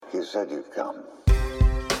You said you'd come.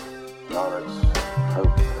 Now let's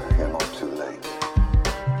hope you're not too late.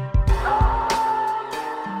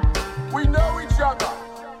 We know each other.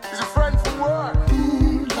 He's a friend from work.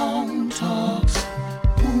 Long talks.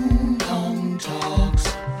 Long talks.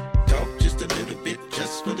 Talk just a little bit,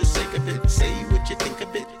 just for the sake of it. Say what you think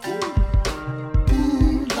of it.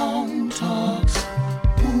 Long talks.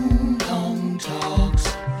 Long talks.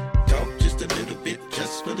 Talk just a little bit,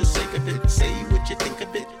 just for the sake of it. Say what you think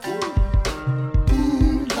of it.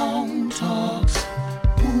 Long talks.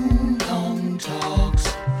 Long talks.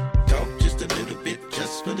 Talk just a little bit,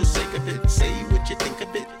 just for the sake of it. Say what you think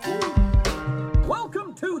of it.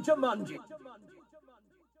 Welcome to Jumanji.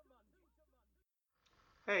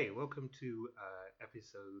 Hey, welcome to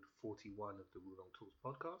episode 41 of the Wulong Talks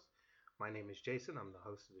podcast. My name is Jason. I'm the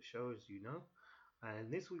host of the show, as you know.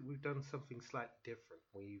 And this week we've done something slightly different.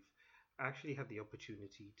 We've actually had the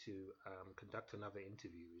opportunity to conduct another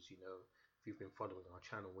interview. As you know, if you've been following our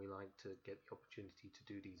channel, we like to get the opportunity to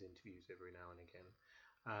do these interviews every now and again.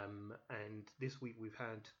 And this week we've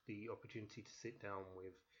had the opportunity to sit down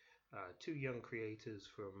with two young creators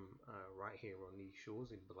from right here on these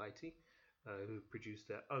shores in Blighty, who produced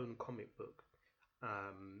their own comic book.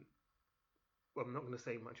 Well, I'm not going to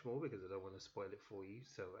say much more because I don't want to spoil it for you.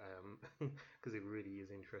 So, because it really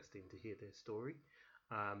is interesting to hear their story.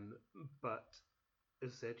 But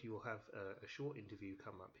as I said, you will have a short interview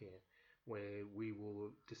come up here where we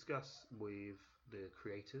will discuss with the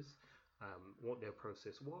creators what their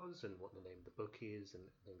process was and what the name of the book is and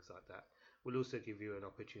things like that. We'll also give you an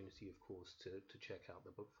opportunity, of course, to check out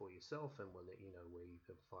the book for yourself, and we'll let you know where you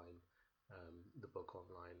can find the book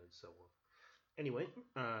online and so on. Anyway,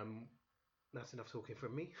 that's enough talking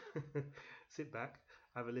from me. Sit back,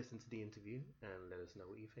 have a listen to the interview, and let us know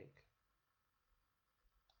what you think.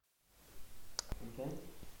 Okay.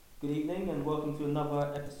 Good evening and welcome to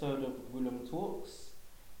another episode of Wulong Talks.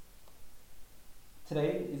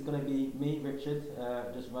 Today is going to be me, Richard,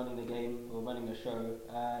 just running the game or running the show.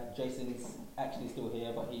 Jason's actually still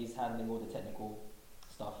here, but he's handling all the technical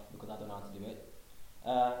stuff because I don't know how to do it.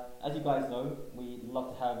 As you guys know, we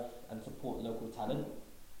love to have and support local talent.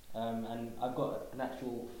 And I've got an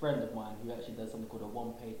actual friend of mine who actually does something called a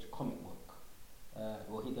one-page comic book.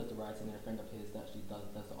 Well, he does the writing, and a friend of his that actually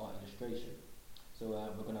does the art illustration. So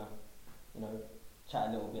we're gonna, chat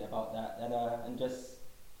a little bit about that and just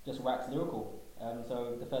wax lyrical.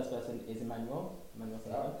 So the first person is Emmanuel. Emmanuel,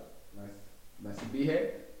 say hi. Nice to be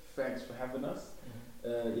here. Thanks for having us.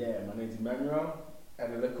 My name's Emmanuel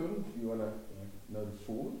Adelekun, if you want to know the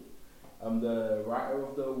full. I'm the writer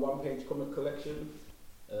of the one-page comic collection.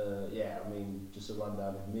 Just a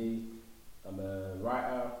rundown of me. I'm a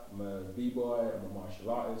writer, I'm a b-boy, I'm a martial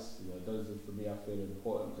artist. Those are, for me, I feel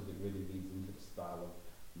important because it really leads into the style of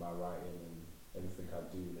my writing, and everything I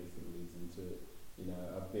do, everything leads into it.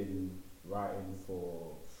 I've been writing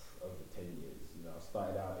for over 10 years. I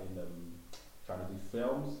started out in trying to do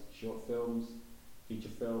films, short films, feature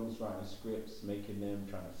films, writing scripts, making them,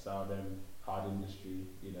 trying to sell them, hard industry.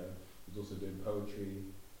 I was also doing poetry,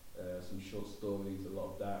 some short stories, a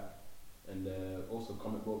lot of that, and also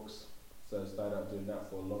comic books. So I started out doing that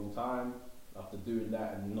for a long time. After doing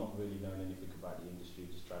that and not really knowing anything about the industry,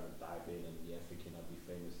 just trying to dive in and thinking I'd be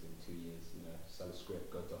famous in 2 years, sell a script,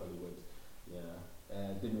 go to Hollywood.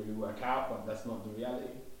 Didn't really work out, but that's not the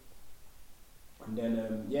reality. And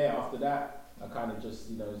then after that, I kind of just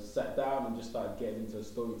sat down and just started getting into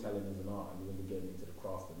storytelling as an art and really getting into the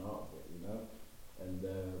craft and art of it, And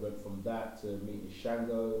went from that to meeting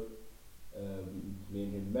Shango. Me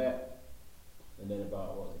and him met. And then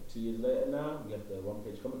about 2 years later now, we have the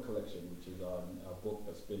one-page comic collection, which is our book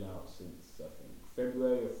that's been out since I think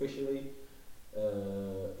February officially.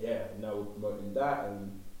 Now we're promoting that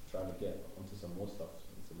and trying to get onto some more stuff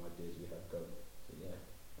and some ideas we have going. So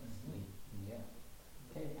that's me. Yeah.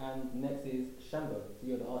 Okay, and next is Shango. So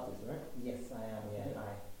you're the artist, right? Yes, I am. Yeah.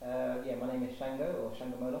 Okay. Hi. My name is Shango or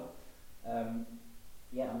Shango Mola. I'm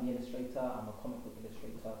the illustrator. I'm a comic book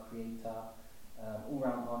illustrator, creator,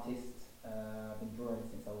 all-round artist. I've been drawing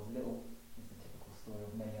since I was little. It's the typical story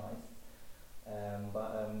of many artists.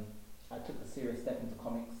 I took the serious step into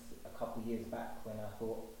comics a couple of years back when I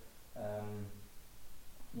thought,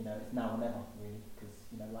 it's now or never really, because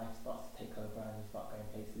life starts to take over and you start going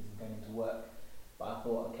places and going into work. But I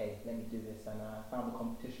thought, okay, let me do this, and I found a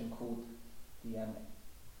competition called the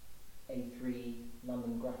A3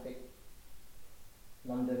 London Graphic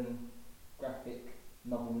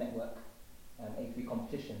Novel Network. A3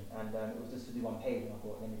 competition, and it was just to do one page, and I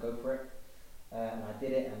thought, let me go for it, and I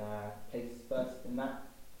did it, and I placed first in that,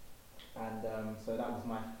 and so that was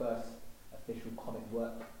my first official comic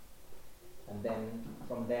work, And then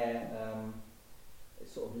from there, it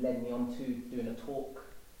sort of led me on to doing a talk,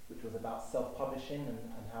 which was about self-publishing and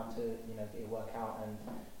how to, get your work out, and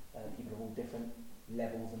people of all different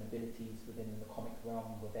levels and abilities within the comic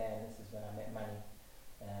realm were there, and this is when I met Manny,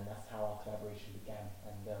 and that's how our collaboration began.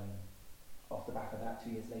 And off the back of that, 2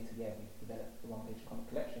 years later, we developed the One Page Comic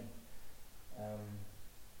Collection.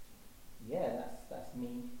 That's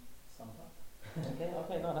me summed up.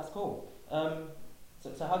 Okay, no, that's cool.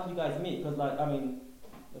 So how did you guys meet? Because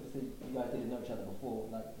obviously you guys didn't know each other before.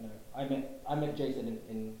 I met Jason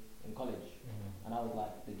in college, and I was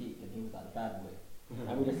like the geek, and he was like the bad boy,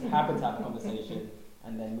 and we just happened to have a conversation,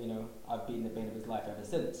 and then I've been the bane of his life ever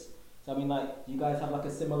since. So do you guys have like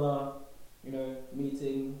a similar,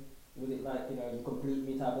 meeting? Was it like you complete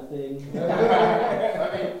me type of thing?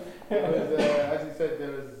 It was, as you said,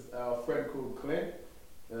 there was a friend called Clint.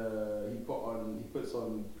 He puts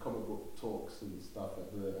on comic book talks and stuff at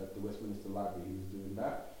the Westminster Library. He was doing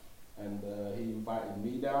that, and he invited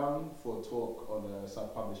me down for a talk on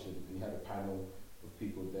self-publishing. And he had a panel of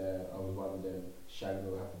people there. I was one of them.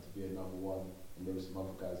 Shango happened to be another one, and there were some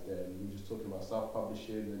other guys there. And we were just talking about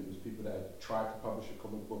self-publishing, and it was people that had tried to publish a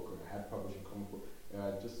comic book or had published a comic book.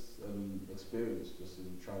 Just experience just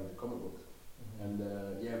in trying the comic books. And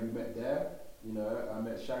we met there. I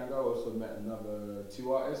met Shango. I also met another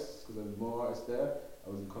 2 artists, because there was more artists there. I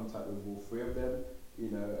was in contact with all 3 of them,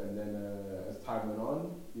 and then as time went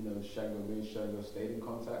on, me and Shango stayed in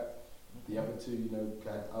contact. The other 2,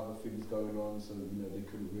 had other things going on, so they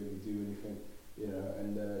couldn't really do anything,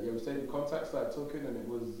 and we stayed in contact, started talking, and it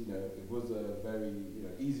was a very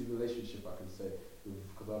easy relationship, I can say,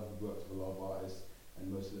 because I've worked with a lot of artists, and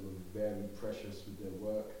most of them are very precious with their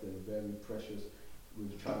work. They're very precious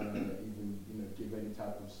with trying to even give any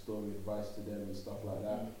type of story advice to them and stuff like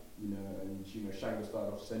that. And Shango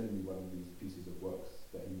started off sending me one of these pieces of works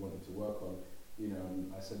that he wanted to work on.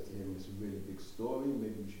 And I said to him, it's a really big story,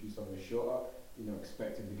 maybe we should do something shorter.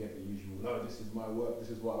 Expecting to get the usual, no, this is my work, this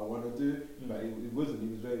is what I want to do. But it wasn't. He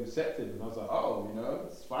was very receptive, and I was like, oh,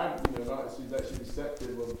 it's fine. An artist who's actually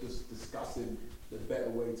receptive of just discussing the better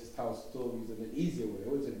way to tell stories and an easier way. I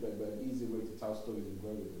wouldn't say better, but an easier way to tell stories and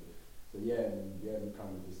grow with it. So we kind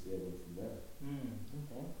of just went from there.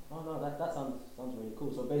 Okay. Oh no, that sounds really cool.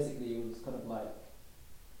 So basically, it was kind of like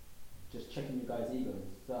just checking you guys' egos.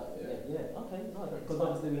 So, yeah. Okay. No, because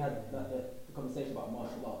obviously we had the conversation about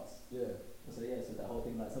martial arts. Yeah. So that whole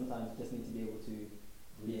thing, like sometimes you just need to be able to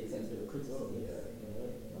be accepted of criticism.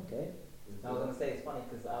 Okay. I was going to say, it's funny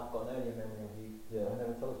because I've got an earlier memory of you. Yeah. I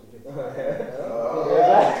never told you this. Coming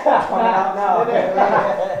out now.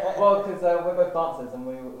 Well, because we're both dancers and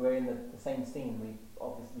we're in the same scene. We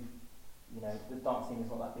obviously, the dance scene is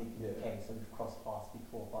not that big in the UK, so we've crossed paths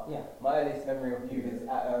before. But my earliest memory of you is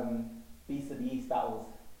at Beast of the East battles.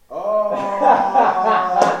 Oh!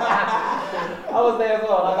 I was there as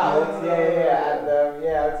well. And I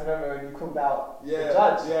just remember when you called out the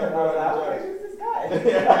judge. And I was like, who's this guy?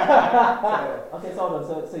 Okay, so hold on.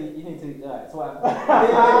 So you need to. So what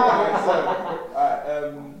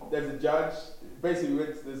happened? There's a judge. Basically,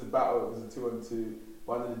 there's a battle. It was a 2-on-2.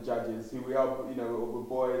 One of the judges, who we are, we're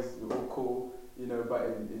boys. We're all cool. But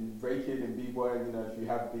in breaking and b-boying, if you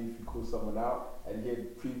have beef, you call someone out. And he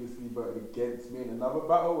had previously voted against me in another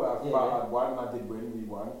battle where I felt I'd won, and I did win, we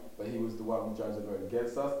won. But he was the one judge that voted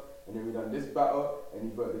against us. And then we done this battle, and he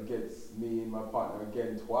voted against me and my partner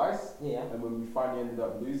again twice. Yeah. And when we finally ended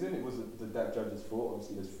up losing, it wasn't that judge's fault.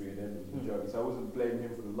 Obviously, there's 3 of them, it was the majority. So I wasn't blaming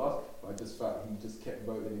him for the loss, but I just felt he just kept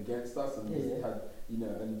voting against us and had,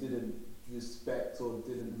 and didn't respect or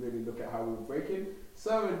didn't really look at how we were breaking.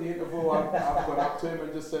 So in the interval, I've gone up to him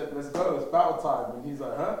and just said, let's go, it's battle time. And he's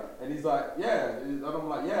like, huh? And he's like, yeah. And I'm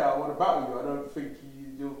like, yeah, I want to battle you. I don't think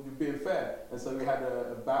you're being fair. And so we had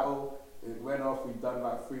a battle. It went off. We'd done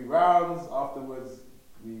like 3 rounds. Afterwards,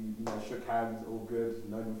 we shook hands, all good.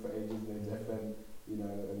 Known him for ages, named FM.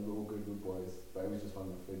 And we're all good with boys. But it was just one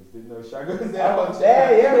of the things. Didn't know Shango was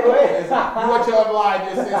there. You watch it online,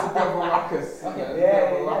 you'll see it's a bit of a ruckus.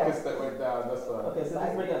 Okay. Ruckus that went down, that's why. Okay, so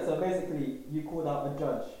let's break that. So basically, you called out a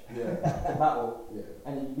judge to battle,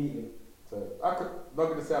 and then you beat him. So I'm not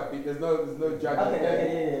going to say I beat. There's no judge.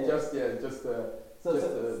 Okay, Just a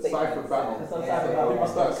cipher battle. People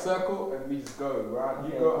start a circle and we just go. Right?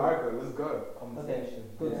 You go, I go. Let's go. Okay.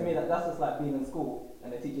 Because to me, that's just like being in school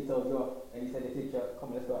and the teacher tells you off, and you say to the teacher,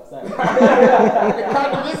 "Come, let's go outside." It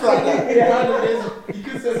kind of is like that. It kind of is. You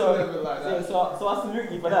could say something like that. So I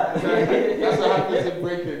salute you for that. That's what happens in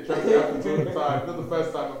breaking. Trust me, it happens all the time. Not the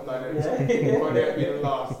first time I've done it. But it'll be the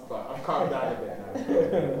last. But I've calmed down a bit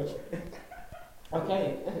now. Okay.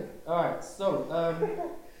 All right. So,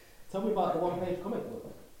 tell me about the One Page comic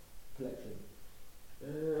book collection.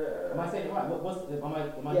 Am I saying it right?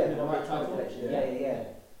 Am I Yeah, doing the the One right Page Comic title? Collection. Yeah.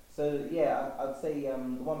 So I'd say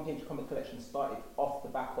the One Page Comic Collection started off the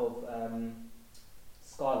back of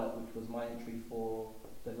Scarlet, which was my entry for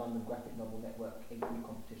the London Graphic Novel Network A3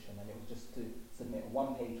 competition, and it was just to submit a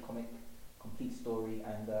one-page comic, complete story,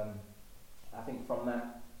 and I think from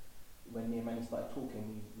that, when me and Manny started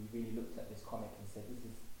talking, we really looked at this comic and said,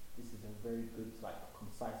 this is a very good, like,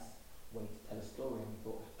 concise way to tell a story, and we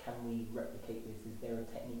thought, can we replicate this? Is there a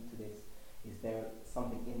technique to this? Is there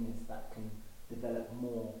something in this that can develop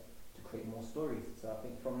more to create more stories? So I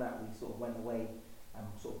think from that we sort of went away and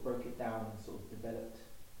sort of broke it down and sort of developed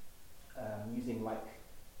using like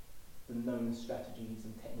the known strategies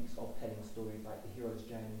and techniques of telling stories, like the hero's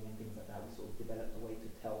journey and things like that. We sort of developed a way to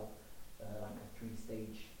tell like a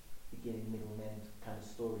 3-stage beginning, middle, and end kind of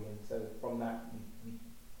story. And so from that we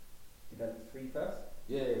developed 3 first.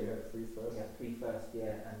 Yeah, we had 3 first. We had 3 first,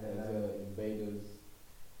 yeah, and then There's Invaders,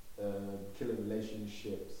 Killer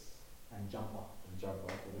Relationships, and Jumper.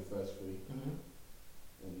 for the first 3. Mm-hmm.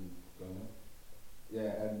 And Ghana. Yeah,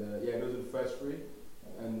 and those are the first 3.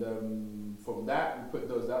 And from that, we put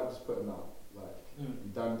those out, just put them out. Like, we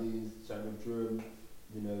done these, Shanghai drew them,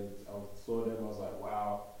 you know, I saw them, I was like,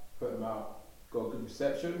 wow, put them out, got a good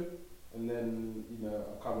reception. And then, you know,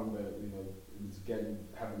 I can't remember, you know, it was again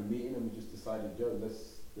having a meeting and we just decided, yo,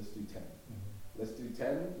 let's do 10. Let's do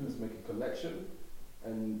 10, let's make a collection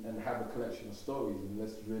and have a collection of stories, and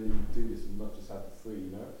let's really do this and not just have the 3,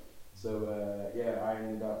 you know. So I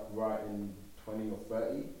ended up writing 20 or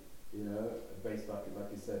 30, you know, based like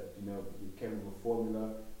you said, you know, we came with a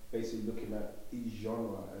formula, basically looking at each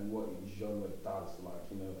genre and what each genre does. Like,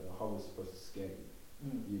 you know, a horror's supposed to scare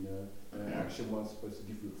you, you know, an action one's supposed to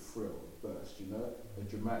give you a thrill, a burst, you know, a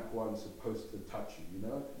dramatic one's supposed to touch you, you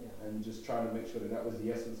know, and just trying to make sure that was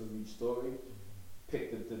the essence of each story.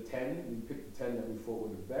 Picked the 10, we picked the 10 that we thought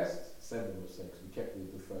were the best, 7 or 6, we kept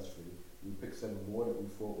the first 3. We picked 7 more that we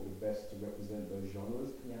thought were the best to represent those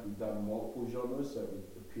genres. We've done multiple genres so it would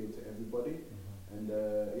appeal to everybody. And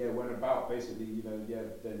went about basically, you know,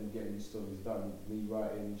 then getting these stories done. Me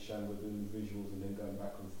writing, Shango doing visuals, and then going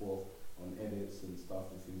back and forth on edits and stuff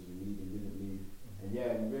and things we need and didn't need.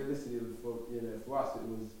 And realistically, for us, it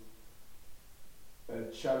was a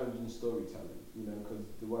challenging storytelling, you know, because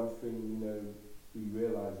the one thing, you know, we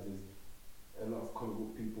realised is a lot of comic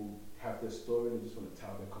book people have their story and they just want to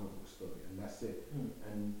tell their comic book story, and that's it.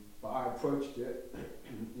 But I approached it,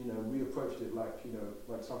 you know, we approached it like, you know,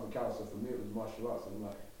 like something else. So for me, it was martial arts. And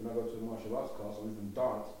like, when I go to a martial arts class or even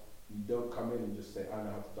dance, you don't come in and just say, I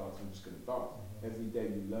know how to dance, I'm just going to dance. Every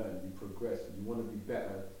day you learn, you progress, and you want to be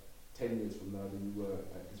better 10 years from now than you were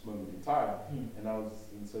at this moment in time. And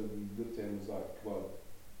so we looked at it and was like, well,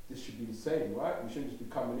 this should be the same, right? We shouldn't just be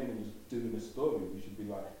coming in and just doing a story. We should be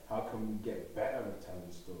like, how can we get better at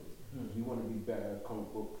telling stories? We want to be better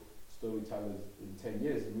comic book storytellers in 10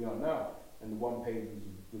 years than we are now. And the one page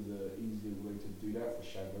was an easier way to do that for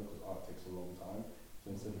Shadow, because art takes a long time.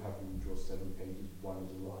 So instead of having to draw 7 pages,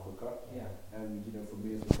 1 is a lot quicker. And you know, for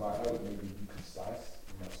me as a writer, I would maybe be concise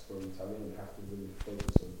in my storytelling and have to really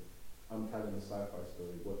focus on, I'm telling a sci-fi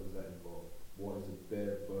story, what does that involve? What is the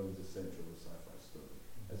bare bones essential of a sci-fi story?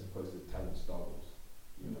 As opposed to telling Star Wars,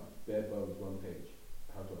 you know, bare bones, 1 page.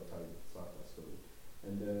 How do I tell you a sci-fi story?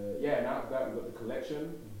 And and out of that we got the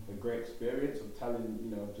collection, a great experience of telling, you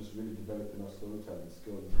know, just really developing our storytelling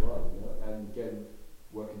skills as well, you know, and again,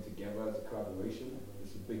 working together as a collaboration.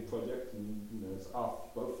 It's a big project, and you know, it's for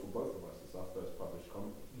both of us. It's our first published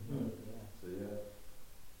comic. So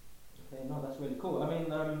Okay, no, that's really cool. I mean,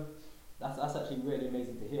 that's actually really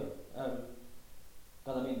amazing to hear.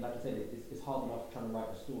 Because I mean, like you said, it's hard enough trying to write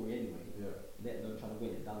a story anyway. Let alone trying to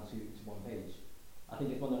whittle it down to 1 page. I think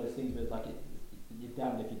it's one of those things where it's like you're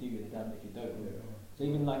damned if you do, you're damned if you don't. So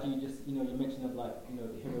even like you mentioned of like, you know,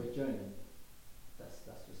 the hero's journey.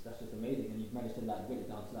 That's just amazing, and you've managed to like whittle it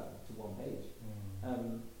down to 1 page.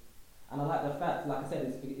 And I like the fact, like I said,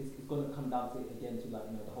 it's going to come down to again to like,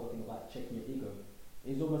 you know, the whole thing of like checking your ego.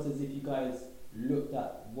 It's almost as if you guys looked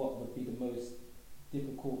at what would be the most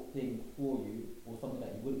difficult thing for you, or something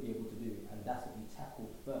that you wouldn't be able to do, and that's what you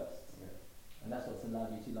tackled first. And that's what's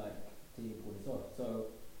allowed you to like to pull this off.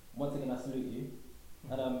 So once again, I salute you.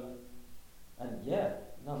 And that's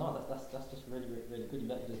just really good. You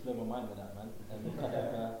just blow my mind with that, man. And kind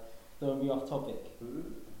of throw me off topic.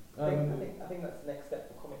 I think that's the next step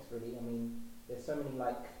for comics, really. I mean, there's so many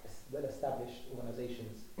like well-established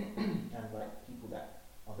organisations and like people that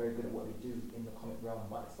are very good at what they do in the comic realm,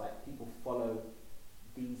 but it's like people follow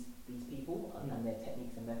these people and their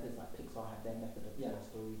techniques and methods. Like Pixar had their method of telling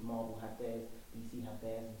stories, Marvel had theirs, DC had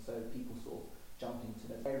theirs, and so people sort of jump into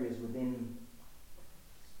those areas within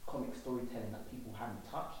storytelling that people haven't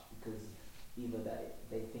touched because either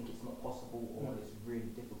they think it's not possible or it's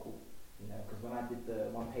really difficult. You know, because when I did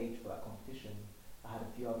the one page for that competition, I had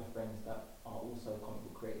a few other friends that are also comic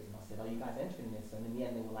book creators, and I said, "Are you guys entering this?" And in the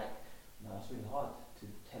end, they were like, "No, it's really hard to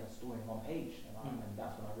tell a story in one page." And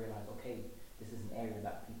that's when I realized, okay, this is an area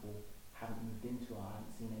that people haven't moved into. I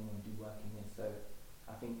haven't seen anyone do work in this. So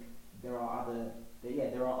I think there are other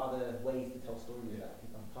ways to tell stories that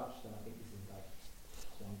people haven't touched, and I think this is like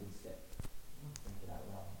one good step into that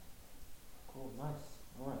realm. Cool, nice.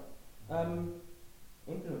 All right.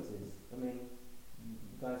 Influences. I mean,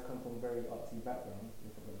 you guys come from very artsy backgrounds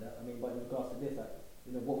and stuff like that. I mean, but in regards to this, like,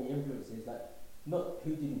 you know, what were your influences? Like, not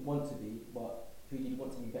who did you want to be, but who did you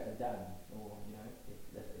want to be better than, or you know,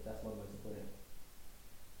 if that's one way to put it.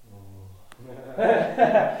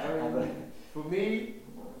 I mean, for me,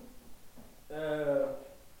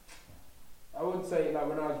 I would say like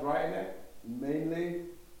when I was writing it, mainly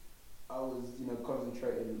I was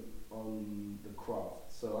concentrating on the craft.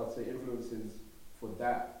 So I'd say influences for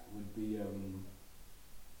that would be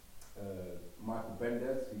Michael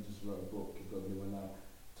Benders. He just wrote a book. He got me when I'm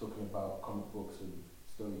talking about comic books and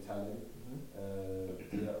storytelling.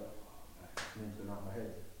 His name's gone out of my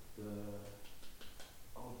head. The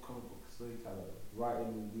old comic book storyteller,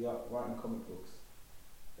 writing comic books.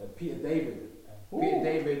 Peter David. Peter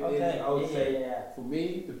David is, I would say, for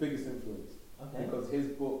me, the biggest influence. Because his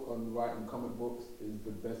book on writing comic books is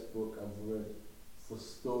the best book I've read for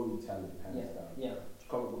storytelling, hands down.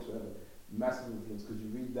 Comic books, whatever. Massive influence, because you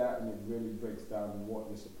read that and it really breaks down what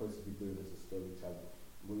you're supposed to be doing as a storyteller,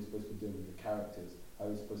 what you're supposed to be doing with the characters, how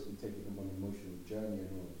you're supposed to be taking them on an emotional journey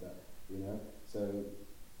and all of that, you know. So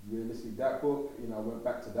realistically, that book, I went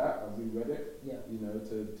back to that, I reread it,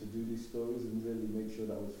 to do these stories and really make sure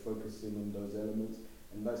that I was focusing on those elements.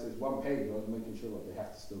 And like I said, it's one page, I was making sure that they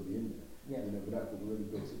have to still be in there. But that book really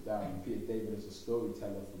breaks it down. And Peter David as a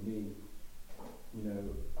storyteller for me,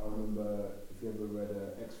 I remember if you ever read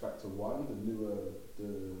X Factor 1, the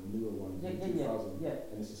newer one in 2000,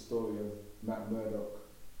 and it's a story of Matt Murdock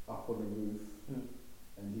up on the roof,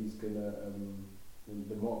 and he's gonna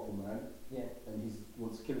the Multiple Man, and he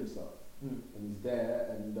wants to kill himself, and he's there,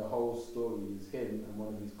 and the whole story is him and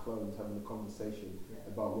one of his clones having a conversation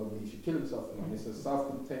about whether he should kill himself or not. And it's a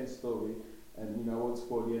self-contained story, and I won't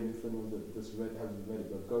spoil the ending for anyone that hasn't read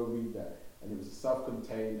it, but go read that. And it was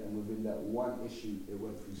self-contained, and within that one issue, it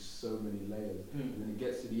went through so many layers. And then it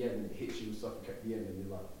gets to the end, and it hits you with something at the end, and you're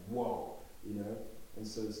like, whoa, And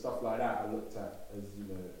so stuff like that I looked at as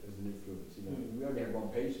as an influence. We only had one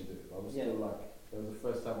page to do it, but I was still like, it was the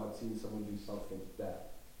first time I'd seen someone do something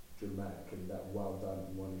that dramatic and that well done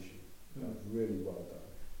in one issue. That was really well done,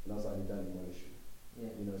 and I was only done in one issue.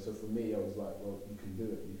 So for me, I was like, well, you can do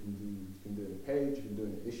it. You can do it in a page. You can do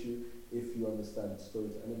it in an issue if you understand the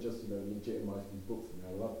stories. And it just legitimized his book for me.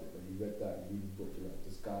 I loved it. When you read that, you read his book, you're like,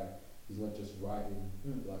 this guy, he's not just writing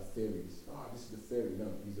like theories. Oh, this is the theory. No,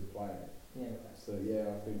 he's applying it. So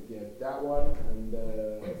I think that one and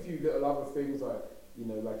a few little other things like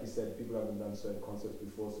like you said, people haven't done certain concepts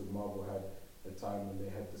before. So Marvel had a time when they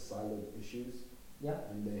had the silent issues.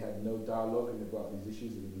 And they had no dialogue, and they brought these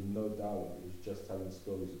issues, and there was no dialogue. It was just telling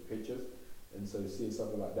stories with pictures. And so seeing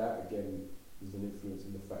something like that again was an influence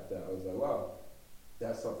in the fact that I was like, wow,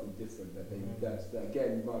 that's something different. That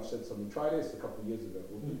again, you might have said something. Try this a couple of years ago.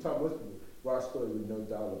 Well, time most people write a story with no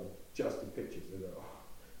dialogue, just the pictures. They're like, oh,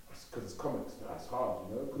 because it's comics. That's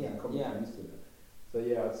hard, because in comics are used to that. So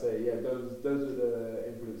I'd say those are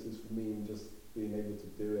the influences for me in just being able to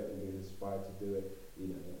do it and being inspired to do it.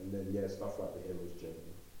 And then stuff like The Hero's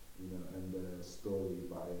Journey, and the story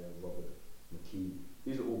by Robert McKee.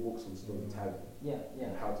 These are all books on storytelling.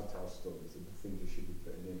 And how to tell stories and the things you should be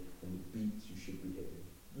putting in and the beats you should be hitting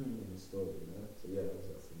in the story. So that was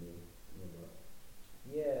that for me.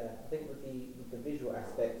 I think with the visual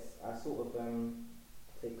aspects, I sort of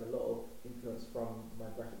take a lot of influence from my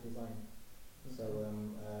graphic design. So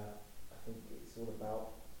I think it's all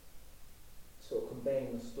about sort of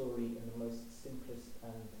conveying the story in the most simplest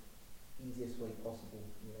and easiest way possible.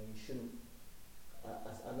 You shouldn't.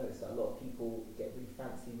 I noticed that a lot of people get really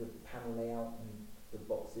fancy with the panel layout and the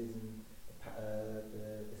boxes and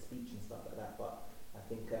the speech and stuff like that. But I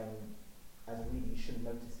think as a reader, you shouldn't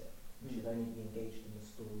notice it. You should only be engaged in the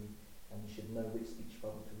story, and you should know which speech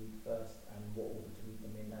bubble to read first and what order to read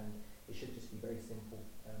them in. And it should just be very simple.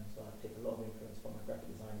 So I take a lot of influence from my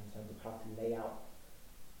graphic design in terms of how to lay out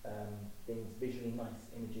things visually nice,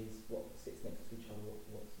 images, what sits next to each other,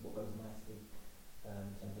 what goes nicely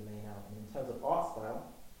in terms of laying out. And in terms of art style,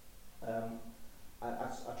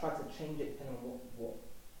 I try to change it depending on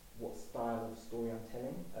what style of story I'm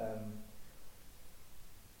telling.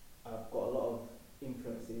 I've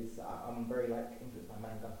influences, I'm very like influenced by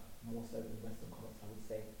manga more so than Western comics, I would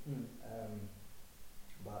say.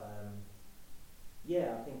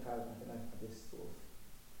 Yeah, I think I don't know. I just sort of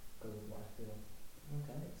go with what I feel.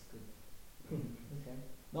 Okay. It's good. Okay.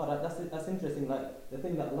 No, that's interesting. Like the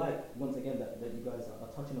thing that I like once again that you guys are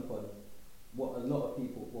touching upon, what a lot of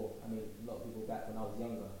people, a lot of people back when I was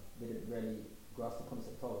younger, they didn't really grasp the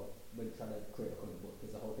concept of when trying to create a comic book,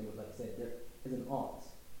 because the whole thing was, like you said, there is an art,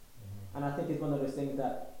 and I think it's one of those things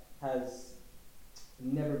that has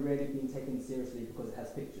never really been taken seriously because it has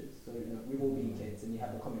pictures. So we've all been kids, and you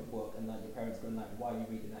have the comic book, and like your parents going like, "Why are you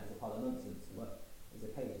reading that? It's a pile of nonsense." But it's a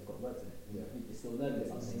page; it's got words in it. Yeah. You're still learning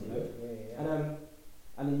something, you know. Yeah.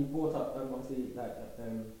 And then you brought up obviously like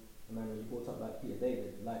Emmanuel, you brought up like Peter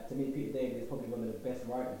David. Like to me, Peter David is probably one of the best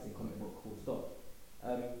writers in comic book. Full stop.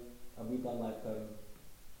 And we've done like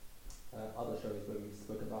other shows where we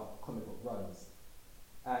spoke about comic book runs,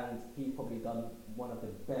 and he's probably done one of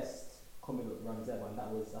the best comic book runs ever, and that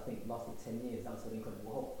was, I think, lasted 10 years. That was for the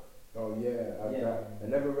Incredible Hulk. Oh yeah, I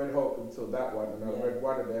never read Hulk until that one, and I read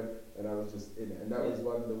one of them, and I was just in it, and that was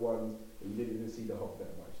one of the ones that you didn't even see the Hulk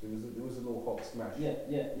that much. There was a little Hulk smash. Yeah.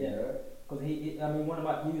 Because you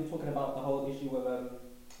were talking about the whole issue of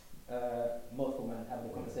Multiple Man having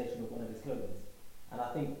a conversation with one of his clones, and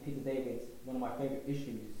I think Peter David's one of my favourite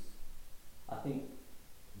issues, I think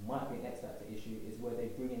might be an X Factor issue, is where they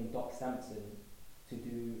bring in Doc Samson to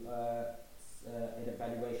do an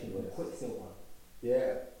evaluation of Quicksilver.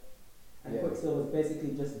 Yeah. And Quicksilver is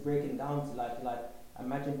basically just breaking down to like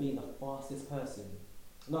imagine being the fastest person.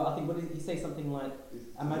 No, I think what did he say, something like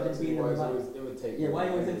imagine being why he always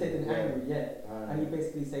irritated and angry, and he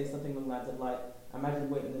basically says something along the lines of like imagine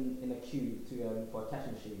waiting in a queue to for a cash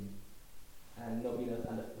machine, and nobody knows,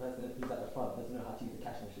 and the person who's at the front doesn't know how to use the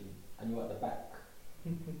cash machine, and you're at the back.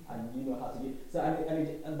 And you know how to use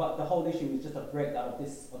but the whole issue is just a breakdown of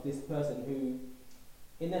this person who,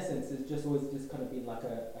 in essence, is just always just kind of being like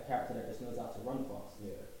a character that just knows how to run fast.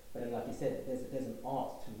 Yeah. But then, like you said, there's an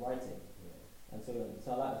art to writing. Yeah. And so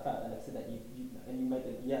I like the fact that, like I said, that you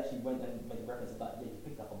actually went and made a reference of that. Yeah, you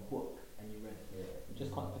picked up a book and you read it. Yeah. You just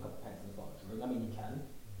can't pick up a pencil and start to read. I mean, you can,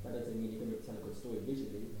 but that doesn't mean you're going to tell a good story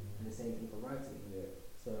visually. And the same thing for writing. Yeah.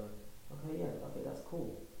 So okay, that's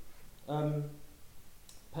cool.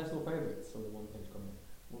 Personal favourites for the one-page comic.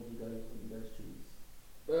 What do you guys choose?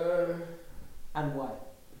 And why?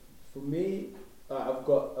 For me, I've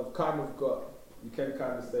kind of got. You can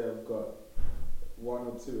kind of say I've got one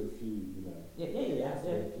or two, a few, you know. Yeah. It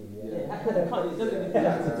doesn't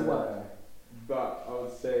have to work. But I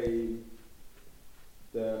would say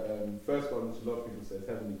the first one, which a lot of people say, is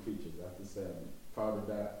Heavenly Creatures. I have to say I'm proud of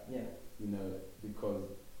that. Yeah. You know, because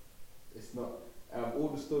it's not. All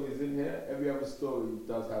the stories in here, every other story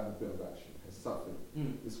does have a bit of action. It's something.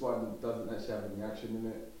 This one doesn't actually have any action in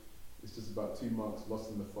it. It's just about two monks lost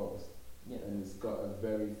in the forest. Yeah. And it's got a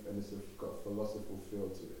philosophical feel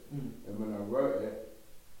to it. And when I wrote it,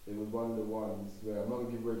 it was one of the ones where, I'm not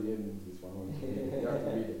going to give away the ending to this one, you have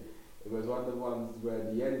to read it. It was one of the ones where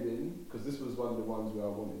the ending, because this was one of the ones where I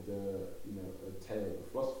wanted a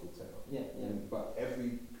philosophical tale. Yeah. But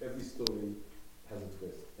every story has a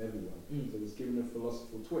twist, everyone. So it's given a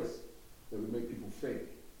philosophical twist that would make people think.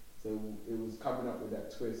 So it was coming up with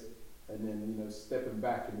that twist, and then stepping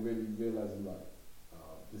back and really realizing like,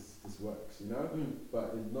 this works,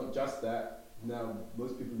 But it's not just that. Now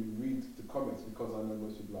most people who read the comics, because I know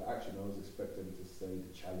most people like action, I was expecting to say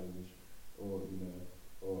the challenge, or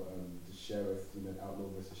the sheriff, outlaw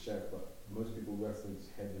versus sheriff. But most people reference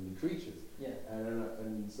Heavenly Creatures. Yeah.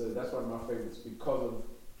 And so that's one of my favorites because of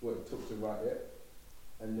what it took to write it.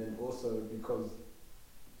 And then also because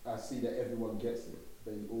I see that everyone gets it.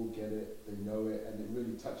 They all get it, they know it, and it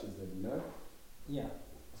really touches them, Yeah.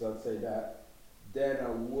 So I'd say that. Then I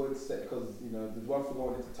would say, because, there's one thing I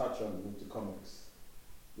wanted to touch on with the comics,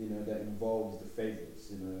 that involves the favourites,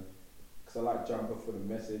 because I like Jumper for the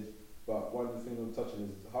message, but one of the things I'm touching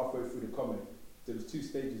is halfway through the comic, there's 3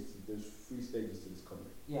 stages to this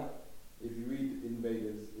comic. Yeah. If you read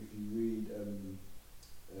Invaders, if you read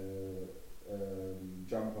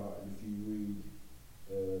Jumper, and if you read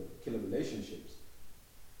Killer Relationships,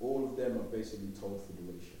 all of them are basically told for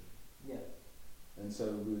duration. Yeah. And so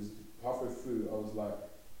it was halfway through, I was like,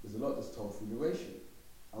 there's a lot that's told through narration.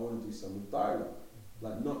 I want to do some with dialogue.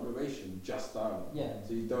 Like not narration, just dialogue. Yeah.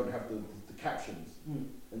 So you don't have the captions.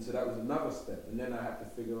 And so that was another step. And then I had to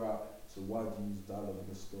figure out, so why do you use dialogue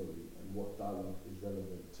in a story, and what dialogue is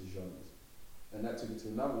relevant to genres? And that took it to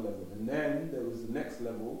another level. And then there was the next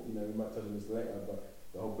level, we might touch on this later, but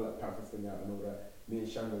the whole Black Panther thing out and all that, me and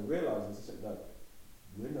Shango realised that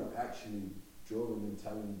we're not actually drawing and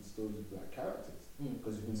telling stories of black characters. Mm.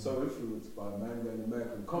 Because we've been so influenced by manga and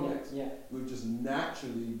American comics, Yeah. we've just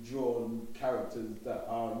naturally drawn characters that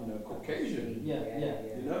are, you know, Caucasian. Yeah.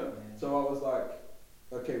 You know? So I was like,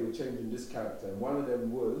 okay, we're changing this character. And one of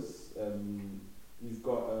them was, you've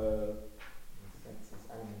got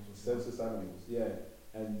Census Animals, yeah.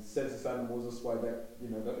 And Census Animals, that's why that, you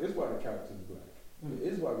know, that is why the character's black. It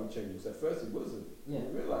is why we changed it. At first it wasn't. Yeah.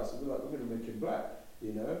 We realised, we're like, we're going to make him black,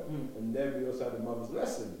 you know? Mm. And then we also had the mother's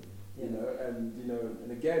lesson, you know? And, you know,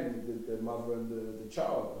 and again, the mother and the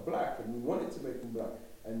child are black, and we wanted to make them black.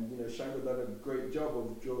 And, you know, Shango done a great job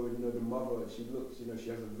of drawing, you know, the mother, she looks, you know, she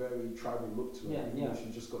has a very tribal look to her, even though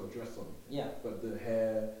she's just got a dress on. Yeah. But the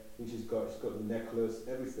hair, I think she's got the necklace,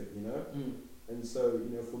 everything, you know? Mm. And so,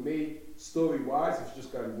 you know, for me, story-wise, if you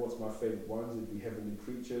just go, what's my favourite ones, it'd be Heavenly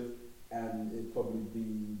Creatures, and it'd probably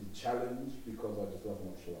be The Challenge, because I just love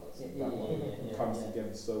martial arts. That one comes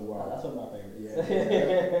together so well. That's one of my favourites.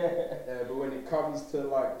 Yeah. But when it comes to,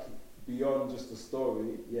 like, beyond just the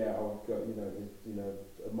story, yeah, I've got, you know,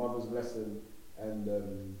 A Mother's Lesson and,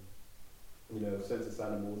 you know, Census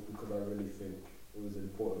Animals, because I really think it was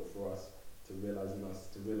important for us to realise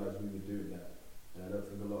we were doing that. And I don't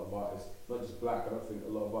think a lot of artists, not just black, I don't think a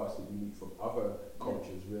lot of artists that you meet from other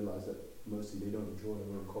cultures realise that mostly they don't draw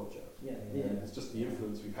their own culture. And it's just the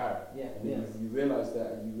influence we've had. And then you realise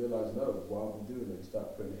that, and you realise, no, why aren't we doing it? You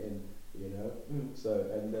start putting it in, you know?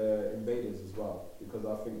 So, and Invaders as well, because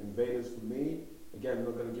I think Invaders for me, again, I'm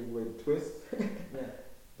not going to give away the twist,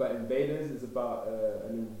 but Invaders is about,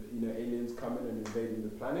 aliens coming and invading the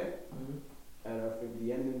planet. And I think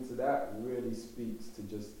the ending to that really speaks to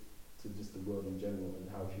just the world in general, and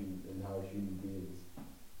how human beings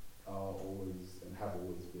are always and have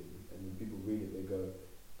always been. And when people read it, they go,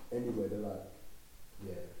 anyway, they're like,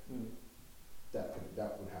 that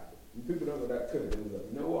would happen. And people don't know that could. They were like,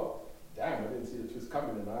 you know what? Damn, I didn't see the twist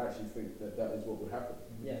coming, and I actually think that is what would happen.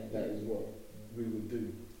 That is what we would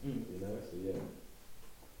do. You know, so yeah.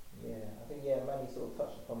 Yeah, I think Manny sort of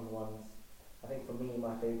touched upon the ones. I think for me,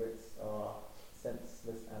 my favourites are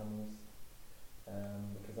Senseless Animals.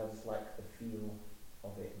 Because I just like the feel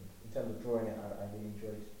of it. In terms of drawing it, I really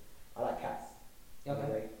enjoyed. I like cats.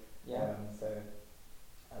 Anyway. So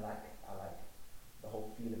I like the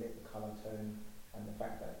whole feel of it, the colour tone, and the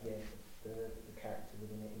fact that the character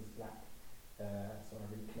within it is black. So I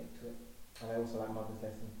really connect to it. And I also like Mother's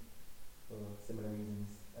Lesson for similar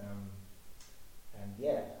reasons. And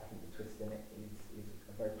I think the twist in it is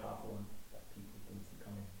a very powerful one that people didn't see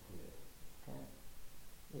coming.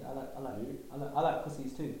 Yeah, I like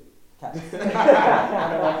pussies too. Cats. Had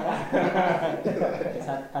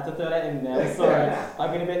to throw that in there. I'm sorry.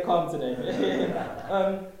 I've been a bit calm today.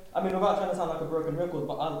 I mean, without trying to sound like a broken record,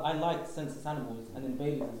 but I like Census Animals and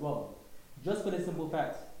Invaders as well. Just for the simple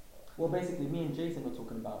fact, well, basically, me and Jason were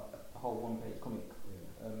talking about a whole one-page comic.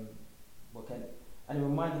 And it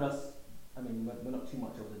reminded us. I mean, we're not too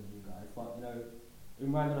much older than you guys, but you know, it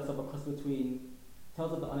reminded us of a cross between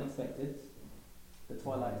Tales of the Unexpected, The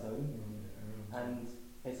Twilight Zone, and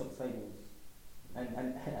Aesop's Fables, and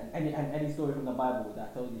any story from the Bible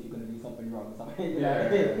that tells you you're going to do something wrong,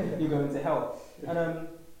 you're going to hell.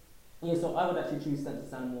 And so I would actually choose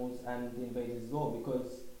Census Animals and The Invaders as well,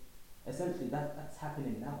 because essentially that's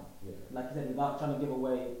happening now. Like you said, without trying to give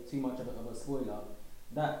away too much of a spoiler,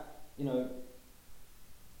 that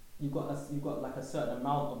you've got like a certain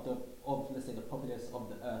amount of let's say the populace of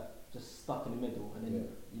the earth just stuck in the middle, and then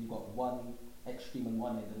you've got one extreme on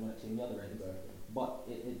one end and one extreme on the other end. But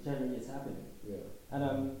it generally is happening. And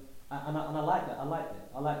I like that. I liked it.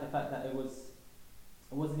 I like the fact that it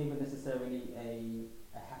wasn't even necessarily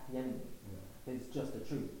a happy ending. It's just the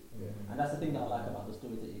truth. And that's the thing that I like about the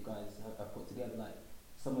stories that you guys have put together. Like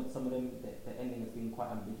some of them, the ending has been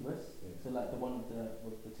quite ambiguous. So like the one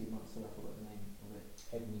with the 2 months, sorry, I forgot the name of it.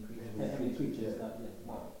 Heavenly Creatures.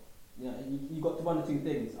 You got one or two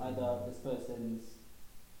things. Either this person's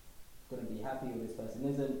going to be happy or this person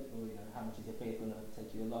isn't, or how much is your faith going to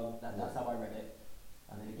take you along. That's how I read it,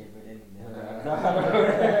 and then it gave it in there.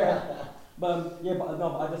 But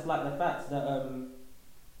I just like the fact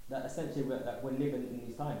that essentially we're living in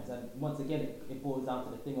these times, and once again it boils down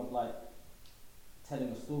to the thing of like telling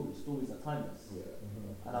a story. Stories are timeless,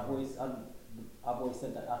 and I've always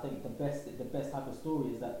said that I think the best type of story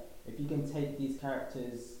is that if you can take these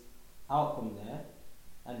characters out from there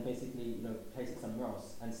and basically place it somewhere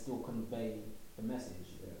else and still convey the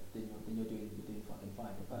message, then you're doing fucking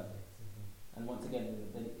fine. You're perfect. And once again,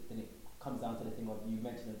 then it comes down to the thing of you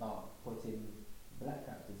mentioned about putting black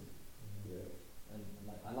characters in. And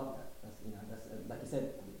like I love that. That's like you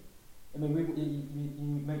said. I mean,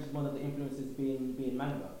 you mentioned one of the influences being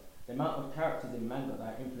manga, the amount of characters in manga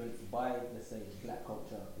that are influenced by, let's say, black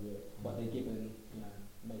culture, but they're given,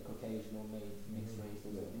 made Caucasian or made mixed race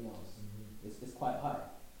or something else, it's quite high.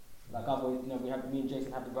 Like I've always, me and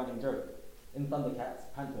Jason have the running joke. In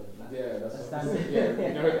Thundercats, Panther, that's a what standard. we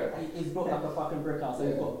know that. He's built like a fucking brick house, so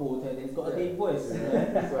he's got a bald head, and he's got a deep voice.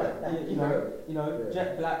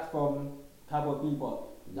 Jet Black from Cowboy Bebop.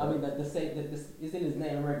 I mean, the same. It's in his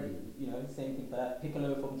name already. Same thing for that.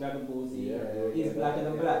 Piccolo from Dragon Ball Z. He's blacker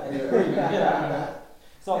than black.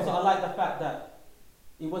 So I like the fact that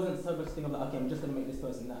it wasn't so much thing of like, okay, I'm just gonna make this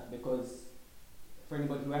person that, because for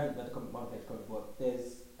anybody who hasn't read the one-page comic book,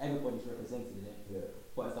 everybody's represented in it.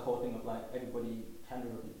 But it's the whole thing of like everybody can be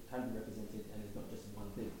represented, and it's not just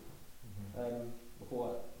one thing.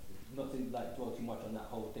 Before, not to like dwell too much on that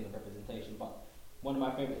whole thing of representation, but one of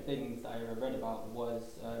my favourite things that I read about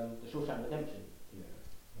was the Shawshank Redemption.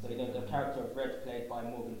 So the character of Red, played by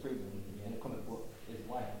Morgan Freeman in the comic book, is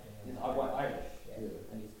white. He's white Irish,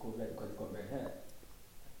 and he's called Red because he's got red hair.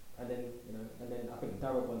 And then I think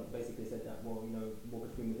Darabont basically said that Morgan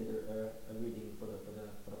Freeman did a reading for the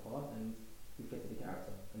part, and he fitted the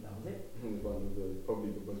character, and that was it. It was one of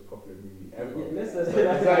probably the most popular movie ever. Listen,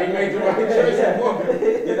 it's like he made the right choice.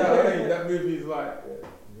 That movie is like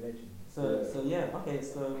legend. So yeah, okay,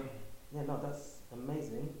 so yeah, no, that's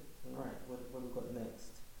amazing. Right, what have we got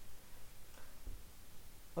next?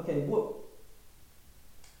 Okay, well,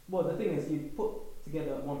 the thing is, you put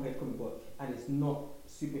together a one-page comic book, and it's not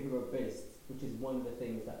superhero based, which is one of the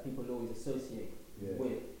things that people always associate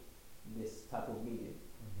with this type of medium.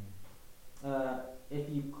 If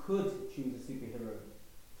you could choose a superhero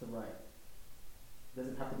to write, it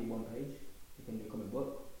doesn't have to be one page, it can be a comic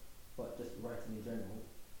book, but just writing in general,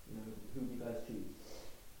 who do you guys choose?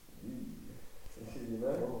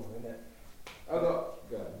 I got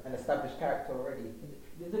an established character already.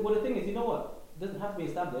 Well, the thing is, you know what? It doesn't have to be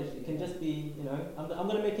established. It can just be, I'm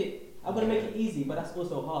gonna make it easy, but that's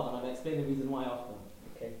also hard, and I'm gonna explain the reason why after.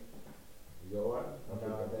 Okay. You got one?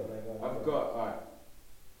 I've got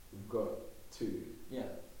we've got two. Yeah.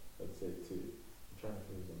 I'd say two. I'm trying to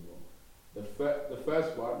think of them more. The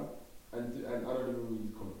first one, and I don't even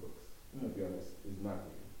read comic books, to be honest, is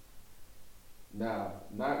Nightwing. Now,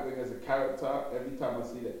 Nightwing as a character, every time I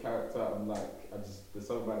see that character, I'm like, there's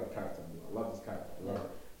something about that character. I love this character.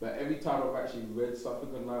 But every time I've actually read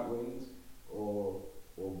something on Nightwing, or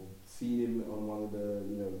seen him on one of the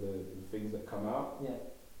the things that come out,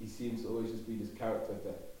 he seems to always just be this character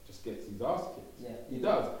that just gets his ass kicked. Yeah. He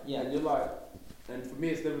does. Yeah. And you're like, and for me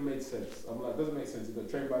it's never made sense. I'm like, it doesn't make sense. He got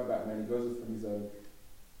trained by Batman, he goes off from his own.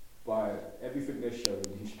 By everything they're showing,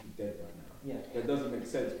 he should be dead right now. Yeah. That doesn't make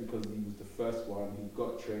sense because he was the first one, he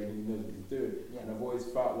got trained and he knows what he's doing. Yeah. And I've always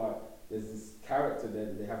felt like there's this character there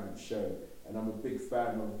that they haven't shown. And I'm a big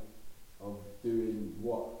fan of doing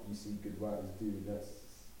what you see good writers do,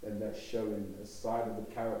 and that's showing a side of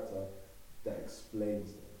the character that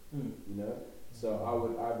explains them. So I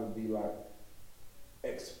would either be like,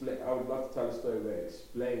 I would love to tell a story where it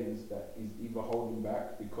explains that he's either holding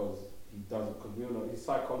back because he doesn't, because we all know his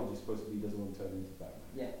psychology is supposed to be he doesn't want to turn into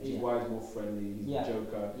Batman. Which is why he's more friendly, he's a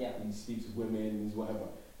joker, he sleeps with women, he's whatever,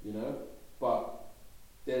 But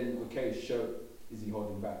then, is he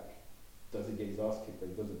holding back? Does he get his ass kicked? But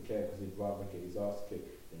he doesn't care because he'd rather get his ass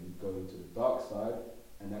kicked than he'd go into the dark side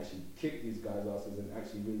and actually kick these guys' asses and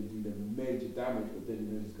actually really do them major damage, but then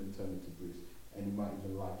he's going to turn into Bruce and he might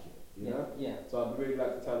even like it. So I'd really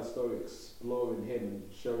like to tell a story exploring him and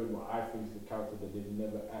showing what I think is the character that they've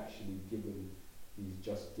never actually given his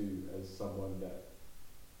just due as someone that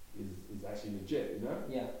is actually legit,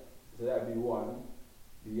 So that'd be one.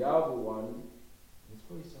 The other one, there's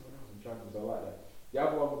probably someone else I'm trying to, because I like that. The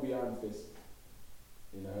other one would be Iron Fist.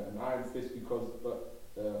 And Iron Fist because,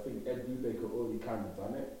 I think Ed Brubaker already kind of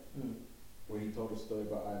done it, where he told a story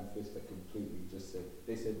about Iron Fist that completely just said,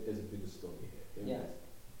 they said there's a bigger story here.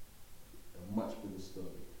 A much bigger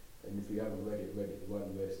story. And if you haven't read it, the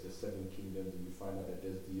one where it's the Seven Kingdoms and you find out that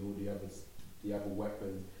there's all the other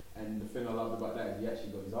weapons. And the thing I loved about that is he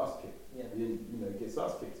actually got his ass kicked. He gets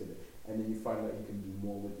ass kicked in it. And then you find out he can do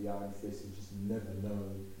more with the Iron Fist. He's just never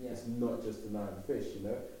known. It's not just an Iron Fist,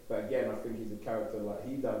 But again, I think he's a character like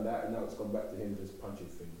he done that, and now it's gone back to him just punching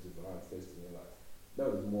things with an Iron Fist. And you're like, no,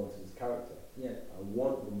 there's more to his character. I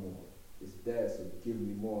want the more. It's there, so give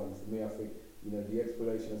me more. And for me, I think the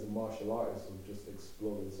exploration as a martial artist of just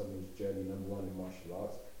exploring someone's journey, number one in martial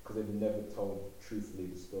arts, because they've never told truthfully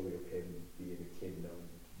the story of him being a kid, knowing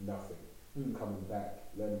nothing, coming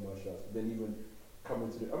back, learning martial arts, but then even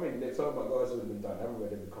coming to they're talking about guys who have been done. I haven't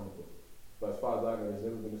read every comic book, but as far as I know, there's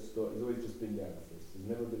never been a story. It's always just been the Iron Fist. There's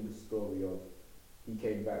never been the story of he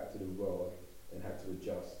came back to the world and had to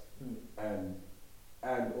adjust,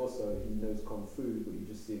 And also he knows kung fu, but you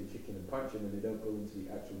just see him kicking and punching, and they don't go into the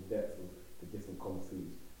actual depth of the different kung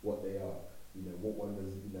fus, what they are, what one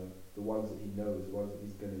does, the ones that he knows, the ones that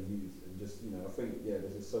he's going to use, and just, I think,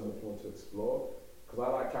 there's just so much more to explore, because I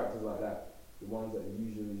like characters like that, the ones that are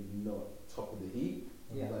usually not top of the heap,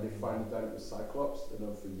 like they finally done it with Cyclops,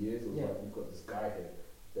 for years, it was like, we've got this guy here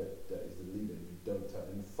that is the leader, and you don't tell,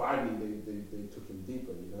 and finally they took him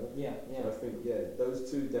deeper, So I think, those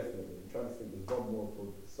two definitely. I'm trying to think, there's one more for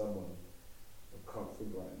someone, I can't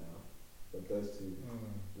think right now, but those two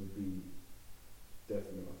would be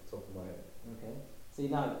definitely off the top of my head. Okay. See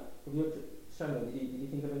now, with your Shango, did you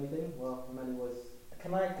think of anything? Well, Manny was.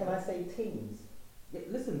 Can I say teams? Yeah,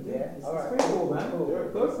 listen, dude, Yeah, it's alright. pretty cool, man. Cool.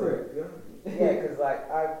 Go for it. Yeah, because like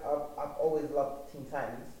I've always loved Teen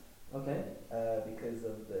Titans. Okay. Because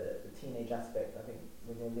of the teenage aspect. I think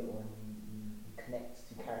when you're little and you connect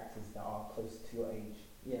to characters that are close to your age.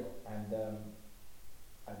 Yeah. And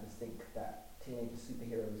I just think that teenage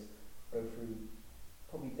superheroes go through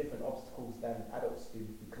probably different obstacles than adults do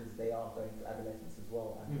because they are going through adolescence as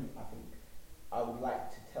well. And I think I would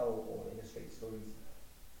like to tell or illustrate stories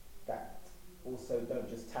that also don't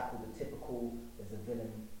just tackle the typical, there's a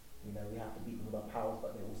villain, we have to beat them with our powers,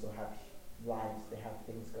 but they also have lives, they have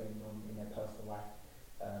things going on in their personal life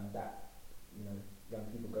that young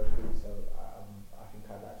people go through. So I think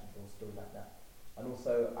I'd like to draw a story like that. And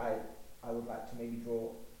also I would like to maybe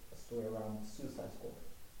draw a story around Suicide Squad.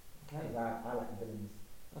 Okay. Because I like villains.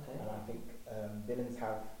 Okay. And I think villains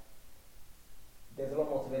there's a lot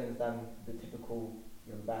more to villains than the typical,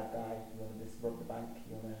 you're a bad guy, you want to just rob the bank,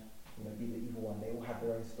 you want to be the evil one. They all have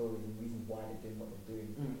their own stories and reasons why they're doing what they're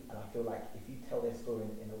doing. And I feel like if you tell their story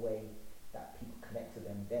in a way that people connect to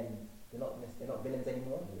them, then they're not villains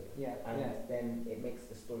anymore. Then it makes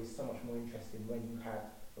the story so much more interesting when you have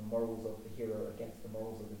the morals of the hero against the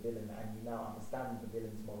morals of the villain, and you now understand the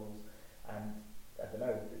villain's morals, and I don't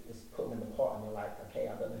know, just put them in the pot and you're like, okay,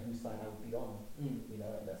 I don't know whose side I would be on,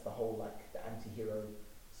 and that's the whole like the anti-hero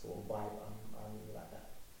sort of vibe. I really like that.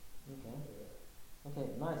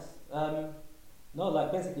 Okay, nice. No,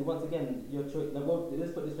 like basically, once again, your choice.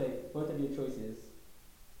 Let's put it this way: both of your choices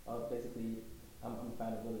are basically. I'm a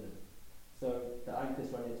fan of all of them. So the Iron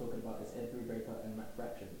Fist one you're talking about is Ed Brubaker and Matt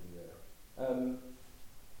Fraction.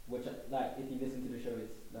 Which, like, if you listen to the show,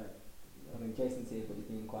 it's like, I mean, Jason's here, but he's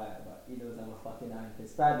being quiet, but he knows I'm a fucking Iron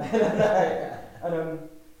Fist fan.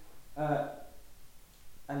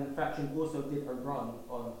 And Fraction also did a run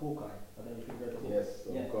on Hawkeye. I don't know if you've read the Hawkeye. Yes,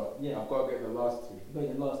 I've got to get the last two.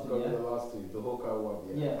 Get the last two, the Hawkeye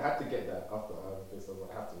one, I had to get that after Iron Fist, I was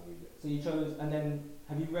like, I have to read it. So you chose, and then,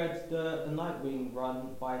 have you read the Nightwing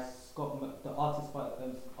run by the artist by,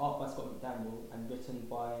 art by Scott McDaniel and written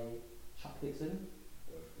by Chuck Dixon?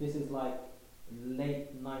 This is like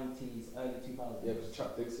late 90s, early 2000s. Yeah, because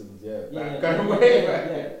Chuck Dixon's, going way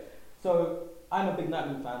back. So I'm a big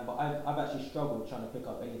Nightwing fan, but I've actually struggled trying to pick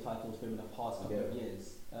up any titles for him in the past couple of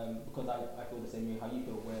years, because I feel the same way how you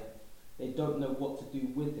feel, where they don't know what to do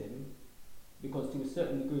with him, because to a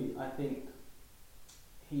certain degree, I think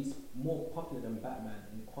he's more popular than Batman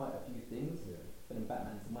in quite a few things, but then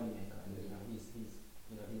Batman's a moneymaker, and he's like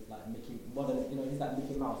he's like Mickey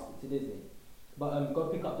Mouse to Disney. But go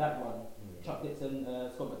pick up that one. Chuck Dixon,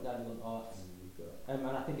 Scott McDaniel on art, and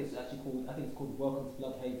I think it's called Welcome to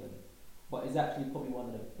Bloodhaven. But it's actually probably one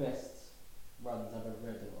of the best runs I've ever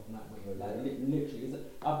read of Nightwing. Like literally,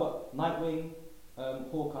 I've got Nightwing,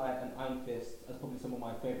 Hawkeye, and Iron Fist as probably some of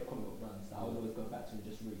my favourite comic book runs that I would always go back to and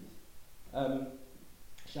just read.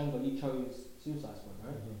 Shango, you chose Suicide Squad,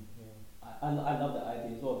 right? I love that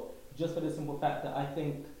idea as well. Just for the simple fact that I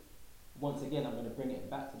think, once again, I'm going to bring it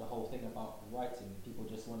back to the whole thing about writing. People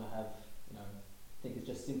just want to have, think it's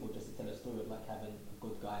just simple just to tell a story of like having a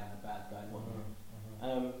good guy and a bad guy and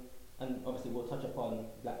whatnot. And obviously we'll touch upon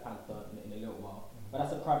Black Panther in a little while. But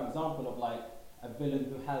that's a prime example of like a villain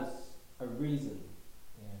who has a reason.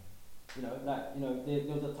 There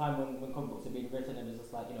was a time when comic books are being written and it's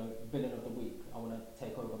just like, villain of the week, I want to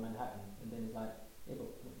take over Manhattan. And then it's like, yeah,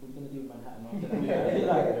 but what are you going to do with Manhattan after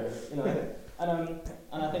that?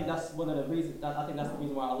 And I think that's one of the reasons, I think that's the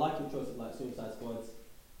reason why I like your choice of like Suicide Squad.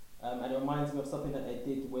 And it reminds me of something that they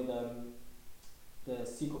did with the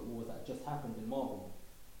Secret Wars that just happened in Marvel,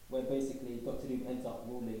 where basically Doctor Doom ends up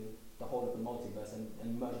ruling the whole of the multiverse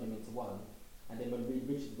and merging them into one. And then when Reed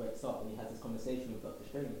Richards wakes up and he has this conversation with Doctor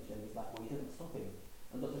Strange, and he's like, well, he didn't stop him.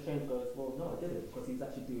 And Doctor Strange goes, well, no, I didn't, because he's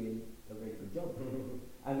actually doing a really good job.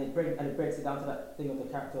 And it breaks it down to that thing of the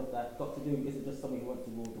character of that Doctor Doom isn't just someone who wants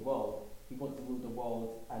to rule the world. He wants to rule the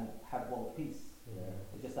world and have world peace.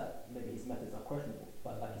 It's just that maybe his methods are questionable.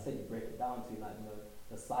 But like you said, you break it down to like,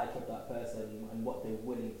 the psyche of that person and what they're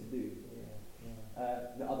willing to do.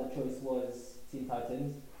 The other choice was Teen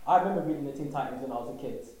Titans. I remember reading the Teen Titans when I was a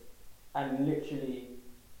kid, and literally,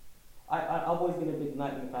 I've always been a big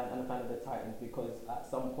Nightwing fan and a fan of the Titans because at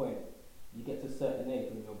some point you get to a certain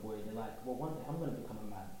age when you're a boy, you're like, well, one day I'm going to become a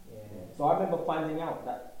man. So I remember finding out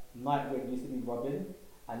that Nightwing used to be Robin,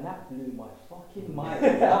 and that blew my fucking mind.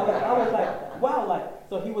 I was like, wow, like,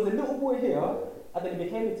 so he was a little boy here, and then he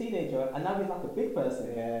became a teenager, and now he's like a big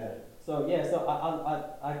person. So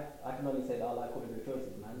I can only say that I like all of your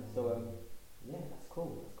choices, man. So yeah, that's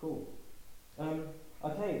cool.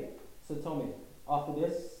 Okay, so Tommy, after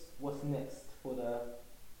this, what's next for the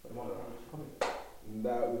one-page comic?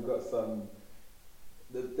 Now we've got some.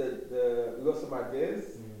 We've got some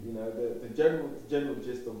ideas. You know, the general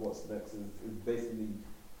gist of what's next is basically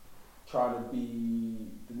trying to be.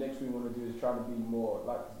 The next thing we want to do is trying to be more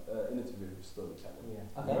like innovative storytelling.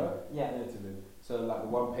 Okay. Innovative. So like the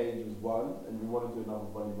one page was one, and we want to do another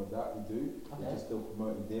volume of that. We do. Okay. We're just still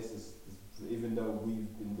promoting this. Even though we've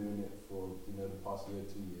been doing it for the past year,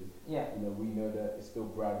 2 years. We know that it's still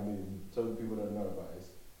brand new. So many people don't know about it. It's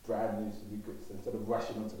brand new. So we could, instead of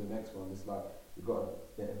rushing on to the next one, it's like we've got to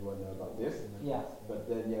let everyone know about this. But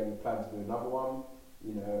then we plan to do another one.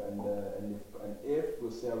 And if we'll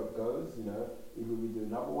see how it goes. Either we do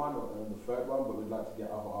another one or the third one. But we'd like to get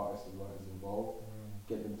other artists and writers involved.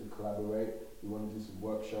 Get them to collaborate. We want to do some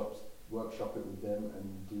workshop it with them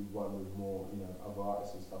and do one with more, other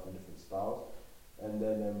artists and stuff in different styles. And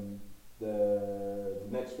then the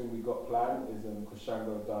next thing we got planned is because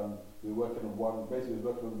Shango done, we were working on one, basically we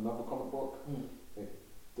was working on another comic book. It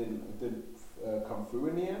didn't come through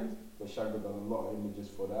in the end, but Shango done a lot of images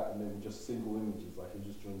for that, and they were just single images, like he was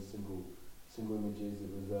just drawing single images.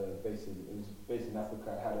 It was based in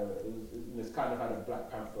Africa. It kind of had a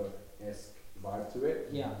Black Panther-esque vibe to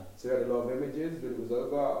it. So we had a lot of images. When it was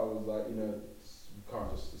over, I was like, we can't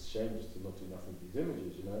just shame just to not do nothing with these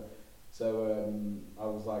images, So I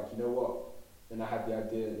was like, you know what? And I had the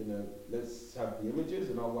idea, let's have the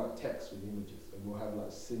images, and I'll write text with the images, and we'll have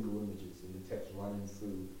like single images and the text running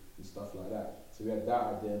through and stuff like that. So we had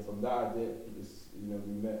that idea, and from that idea,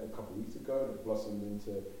 we met a couple of weeks ago, and it blossomed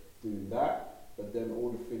into doing that. But then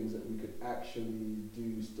all the things that we could actually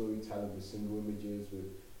do storytelling with single images, with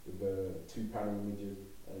 2-panel images,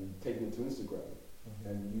 and taking it to Instagram,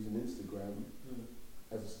 and using Instagram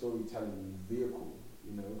as a storytelling vehicle,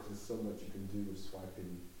 because there's so much you can do with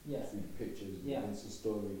swiping through the pictures, Insta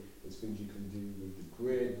story. There's things you can do with the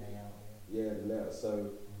grid, the layout. So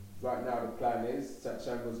right now the plan is that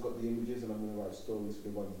Shango's got the images, and I'm going to write stories for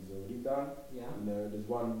the ones he's already done. There's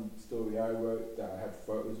one story I wrote that I had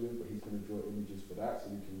photos with, but he's going to draw images for that, so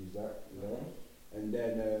we can use that. And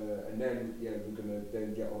then we're gonna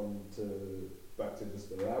then get on to back to just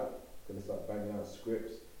the lab. Gonna start banging out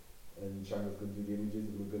scripts, and Shango's gonna do the images,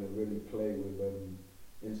 and we're gonna really play with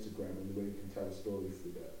Instagram and the way you can tell a story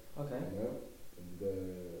through that. Okay. And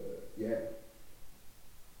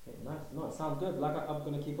Nice. No, it sounds good. Like I'm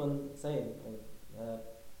gonna keep on saying,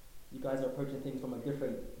 you guys are approaching things from a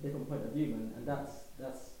different point of view, man, and that's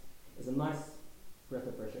a nice breath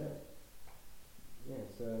of fresh air.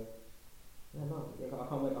 So. I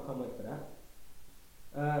can't wait for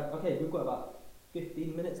that. Okay, we've got about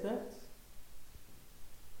 15 minutes left.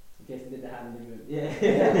 In case you did the hand movement.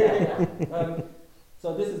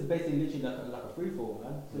 So this is basically literally like a free fall,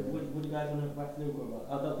 man. So what do you guys want to wax lyrical about?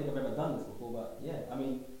 I don't think I've ever done this before, but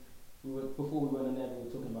before we went on there, we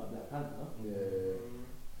were talking about Black Panther.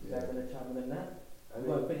 You guys want to chat with that? We've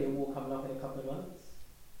got Infinity War coming up in a couple of months.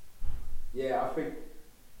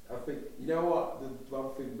 I think you know what, the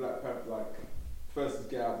one thing Black Panther, first is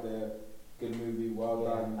get out there, good movie, well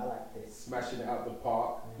done. I like this. Smashing it out the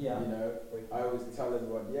park. I always tell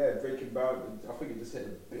everyone, Breaking Bad, I think it just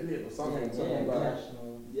hit $1 billion or something.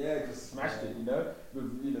 Just smashed it.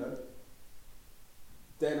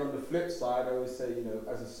 Then on the flip side, I always say,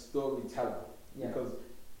 as a storyteller, because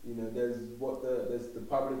there's the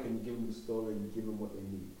public, and you give them the story, and you give them what they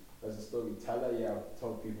need. As a storyteller, I've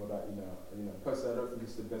told people that, personally, I don't think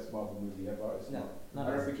it's the best Marvel movie ever. It's not. I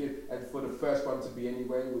don't think it, and for the first one to be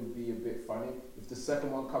anyway, would be a bit funny. If the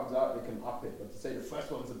second one comes out, they can up it. But to say the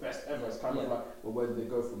first one's the best ever, it's kind of like, well, where do they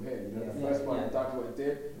go from here? The first one done what it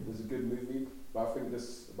did. It was a good movie. But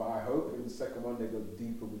I hope in the second one they go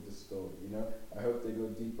deeper with the story. I hope they go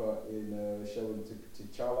deeper in showing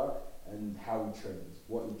T'Challa and how he trains,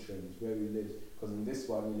 what he trains, where he lives. Because in this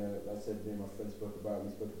one, like I said, me and my friend spoke about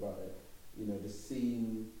it. The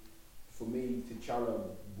scene, for me,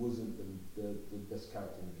 T'Challa wasn't the best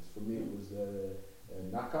character in this. For me, it was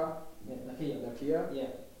Nakia. Nakia.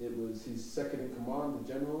 It was his second in command,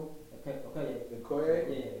 the general. Okay. Okoye.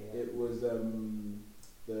 Yeah. It was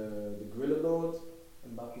the Gorilla Lord,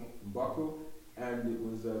 Mbaku. M'Baku, and it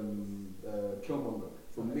was Killmonger.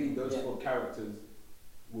 For me, those four characters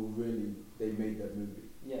were really, they made that movie.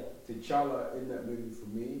 Yeah. T'Challa in that movie for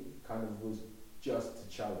me kind of was just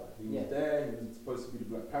T'Challa. He was there, he was supposed to be the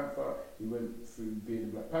Black Panther, he went through being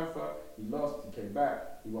the Black Panther, he lost, he came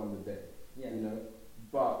back, he won the day. Yeah. You know?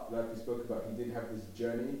 But like we spoke about, he did have this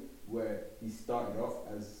journey where he started off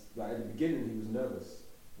as, like at the beginning he was nervous,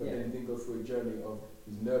 but then he didn't go through a journey of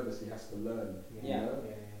he's nervous, he has to learn. You know?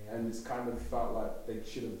 And it's kind of felt like they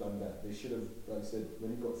should have done that. They should have, like I said,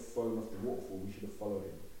 when he got thrown off the waterfall, we should have followed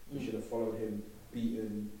him. We should have followed him,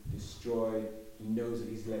 beaten, destroyed. He knows that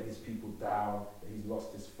he's let his people down, that he's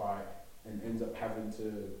lost his fight, and ends up having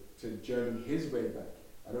to journey his way back.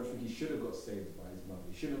 I don't think he should have got saved by his mother.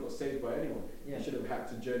 He shouldn't have got saved by anyone. Yeah. He should have had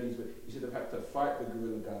to journey his way. He should have had to fight the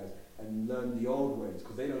guerrilla guys and learn the old ways,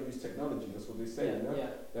 because they don't use technology. That's what they say, you know?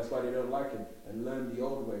 That's why they don't like him. And learn the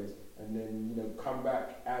old ways, and then, you know, come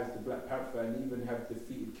back as the Black Panther and even have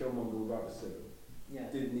defeated Killmonger without a signal.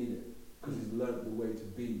 Didn't need it, because he's learned the way to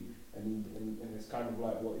be. And it's kind of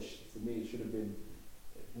like what for me it should have been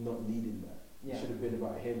not needing that. It should have been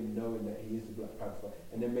about him knowing that he is the Black Panther,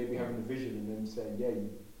 and then maybe having a vision and then saying,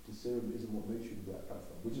 the serum isn't what makes you the Black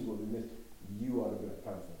Panther, which is what we missed. You are the Black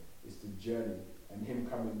Panther. It's the journey, and him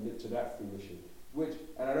coming to that fruition. Which,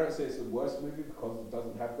 and I don't say it's the worst movie because it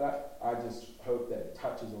doesn't have that. I just hope that it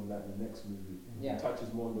touches on that in the next movie. It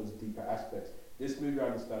touches more on those deeper aspects. This movie, I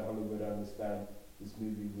understand Hollywood. I understand. This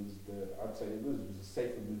movie I'd say it was a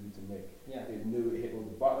safer movie to make. It knew it hit all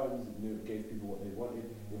the buttons, it knew it gave people what they wanted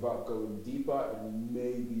without going deeper and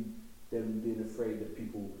maybe them being afraid that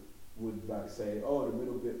people would like say, oh, the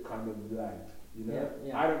middle bit kind of lagged, you know?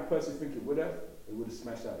 I don't personally think it would have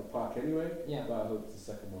smashed out the park anyway, but I hope the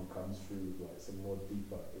second one comes through with like some more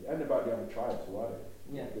deeper, and about the other tribes, who are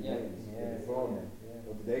they? The names, where they're from,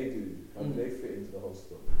 what do they do, how do they fit into the whole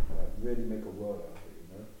story, like really make a world out of it,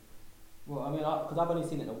 you know? Well, I mean, because I've only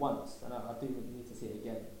seen it once, and I do need to see it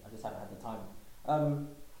again. I just haven't had the time.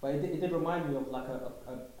 But it did remind me of like a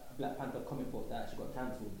Black Panther comic book that actually got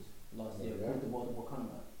cancelled last year called The World of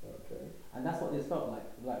Wakanda. Okay. And that's what this felt like.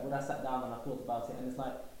 Like when I sat down and I thought about it, and it's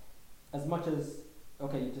like, as much as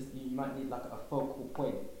you might need like a focal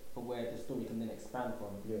point for where the story can then expand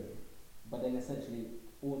from. But then essentially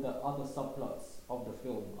all the other subplots of the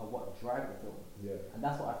film are what drive the film. And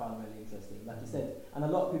that's what I found really interesting. Like you said, and a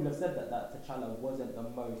lot of people have said that T'Challa wasn't the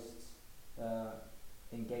most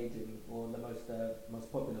engaging or the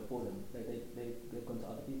most popular for them. They've gone to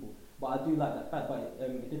other people. But I do like that fact. But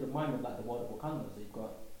it did remind me of like the world of Wakanda. So you've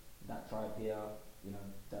got that tribe here, you know,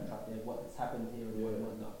 that tribe there, what's happened here and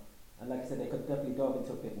whatnot. And like I said, they could definitely delve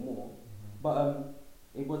into a bit more. But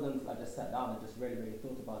it wasn't I just sat down and just really, really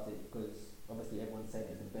thought about it, because obviously everyone's saying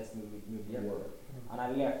it's the best movie ever. And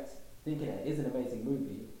I left thinking it is an amazing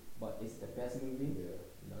movie, but is it the best movie?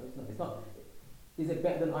 No, it's not. Is it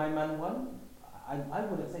better than Iron Man 1? I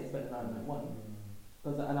wouldn't say it's better than Iron Man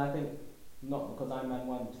 1. And I think not, because Iron Man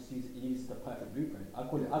 1 just uses the perfect blueprint. I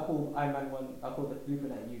call Iron Man 1, I call the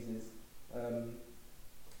blueprint that it uses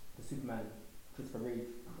the Superman, Christopher Reeve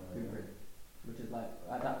blueprint, which is like,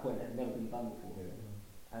 at that point, it had never been done before.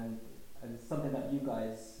 And something that you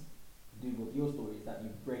guys do with your story is that you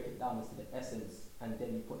break it down into the essence and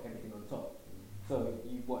then you put everything on top. So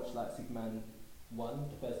you watch like Superman 1,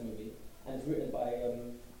 the first movie, and it's written by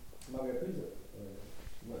Mario Puzo,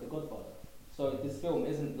 who wrote The Godfather. So this film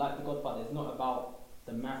isn't like The Godfather. It's not about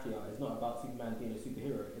the mafia. It's not about Superman being a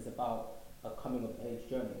superhero. It's about a coming of age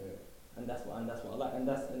journey, and that's what I like. And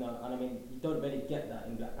I mean, you don't really get that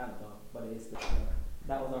in Black Panther, but it is.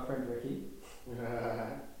 That was our friend Ricky.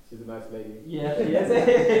 She's a nice lady. Yeah, she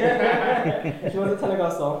is. She wasn't telling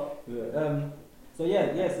us off.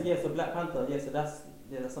 So Black Panther. So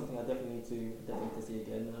that's something I definitely need to see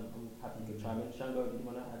again. I'm happy you could chime in. Shango, do you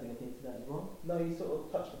want to add anything to that as well? No, you sort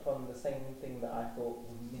of touched upon the same thing that I thought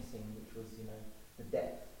was missing, which was, you know, the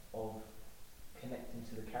depth of connecting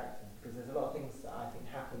to the characters. Because there's a lot of things that I think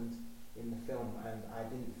happened in the film, and I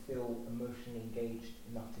didn't feel emotionally engaged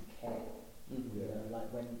enough to care. You know,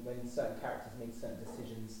 like when certain characters made certain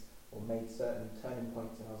decisions or made certain turning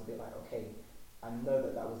points, and I was a bit like, okay, I know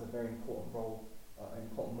that was a very important role, an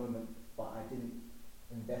important moment, but I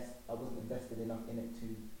wasn't invested enough in it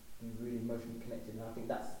to be really emotionally connected. And I think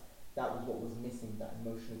that was what was missing, that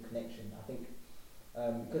emotional connection. I think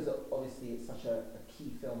because obviously it's such a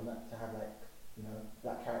key film that to have, like, you know,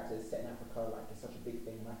 black characters set in Africa, like, it's such a big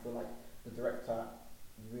thing, and I feel like the director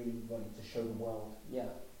really wanted to show the world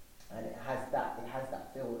and it has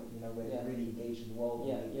that feel, you know, where Yeah. they're really engaged in the world,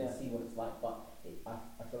 Yeah, and you yeah. can see what it's like. But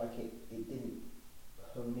I feel like it didn't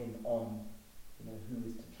hone in on, you know, who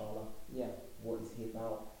is T'Challa, Yeah. what is he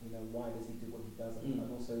about, you know, why does he do what he does, Mm.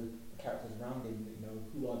 and also the characters around him, you know,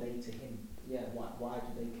 who are they to him? Yeah. Why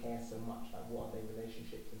do they care so much? Like, what are their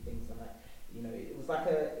relationships and things, and like, you know, it was like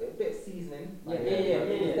a bit of seasoning. Like, Yeah,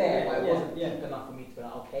 it was there, but it yeah, wasn't yeah. deep enough for me to be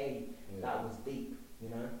like, okay, Yeah. that was deep, you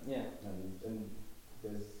know. Yeah. And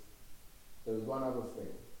there was one other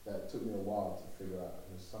thing that took me a while to figure out.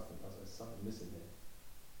 There was something, I was like, something missing here.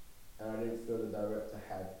 And I didn't feel the director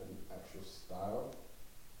had an actual style,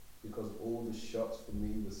 because all the shots for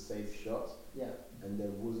me were safe shots, Yeah. and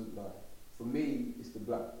there wasn't like, for me, it's the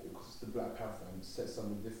Black Panther, and it said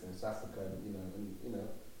something different. It's Africa, and you know,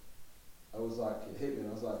 I was like, it hit me, and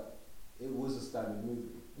I was like, it was a standard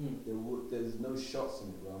movie. There's no shots in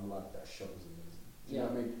it where I'm like, that shot was amazing. Do you know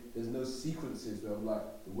what I mean? There's no sequences where I'm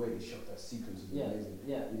like, the way they shot that sequence was amazing.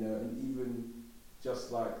 Yeah. You know, and even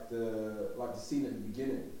just like the scene at the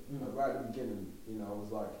beginning, like right at the beginning, you know,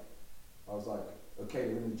 I was like, okay,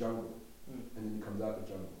 they're in the jungle, and then he comes out the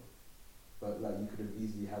jungle. But like, you could have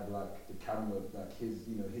easily had like the camera, like his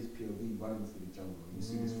POV running through the jungle. You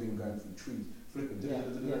see this thing going through trees, flipping,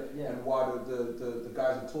 and while the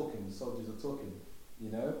guys are talking, the soldiers are talking, you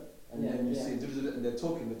know, and then you see, and they're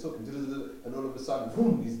talking, and all of a sudden,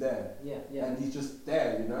 boom, he's there, and he's just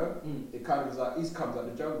there, you know. It kind of was like, he comes out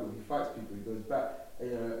the jungle, he fights people, he goes back, you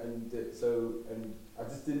know, and I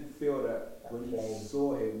just didn't feel that when you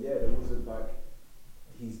saw him, there wasn't like,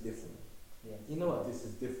 he's different. Yes. You know what? This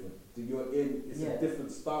is different. It's a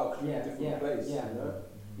different style, a different place, you know.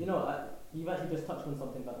 You know, you've actually just touched on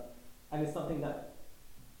something that, and it's something that,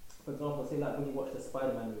 for example, say like when you watch the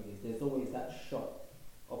Spider-Man movies, there's always that shot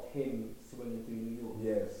of him swimming through New York.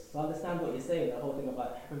 Yes. So I understand what you're saying, the whole thing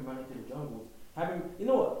about having running through the jungles. You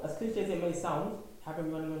know what, as cliche as it may sound,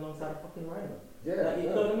 having running alongside a fucking rhino. Yeah, like, you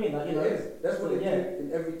know what I mean? Like, you know, that's what so, they do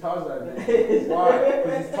in every Tarzan movie. Why?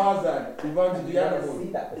 Because he's Tarzan. He runs with the animals.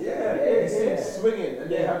 You see him swinging, and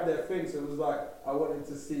they have their thing. So it was like, I wanted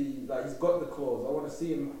to see, like, he's got the claws. I want to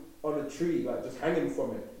see him on a tree, like just hanging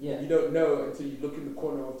from it. Yeah. You don't know until you look in the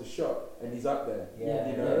corner of the shot, and he's up there. Yeah.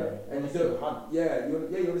 You know, and you don't hunt. Yeah, you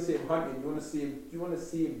want to see him hunting. You want to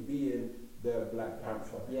see him being the Black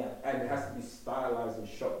Panther. Yeah. And it has to be stylized and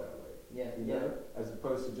shot that way. Yeah. You know, as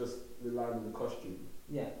opposed to just relying on the costume.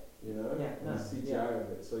 Yeah. You know, Yeah, and the CGI of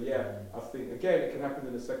it. So I think again it can happen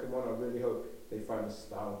in the second one. I really hope they find a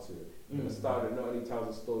style to it. And a style that not only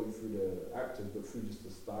tells a story through the actors, but through just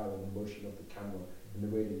the style and the motion of the camera and the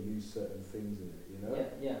way they use certain things in it. You know.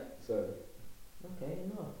 Yeah. So. Okay.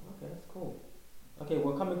 That's cool. Okay,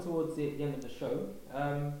 we're coming towards the end of the show.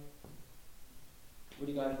 What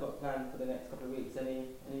do you guys got planned for the next couple of weeks?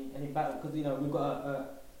 Any battle? Because you know we've got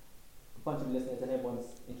a bunch of listeners and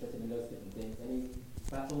everyone's interested in those different things. Any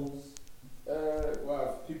battles?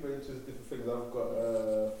 Well, if people are interested in different things, I've got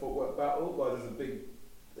a footwork battle. Well, there's a big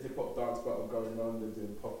hip hop dance battle going on. They're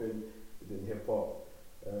doing popping, they're doing hip hop,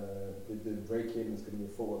 they're doing breaking. There's going to be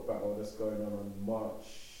a footwork battle that's going on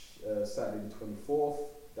Saturday the 24th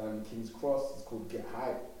down in King's Cross. It's called Get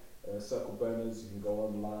Hype. Circle Burners. You can go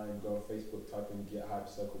online, go on Facebook, type in Get Hype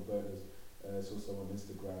Circle Burners. It's also on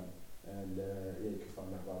Instagram, and you can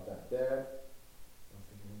find out about that there. I'm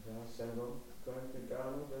thinking of that. Samuel, anything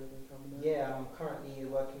coming up? Yeah, I'm currently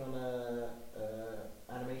working on a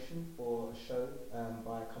animation for a show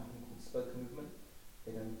by a company called Spoken Movement.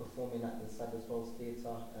 They're going to be performing at the Sadler's Wells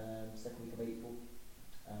Theatre second week of April.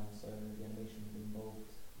 So the animation will be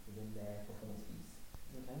involved within their performance piece.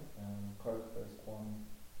 Okay. Choreographer is Kwon.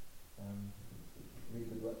 Really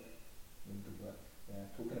good work. Yeah,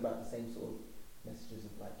 talking about the same sort of messages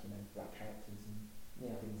of like, you know, black characters and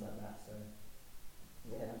things like that. So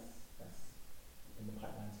yeah, that's in the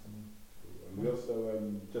pipelines for me. We also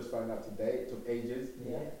just found out today. It took ages.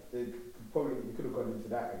 Yeah. We could have gone into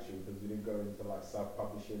that actually, because we didn't go into like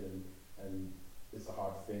self-publishing and it's a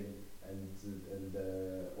hard thing. And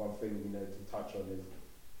one thing to touch on is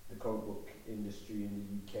the comic book industry in the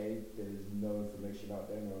UK. There's no information out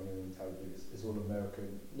there, no one intelligence. It's all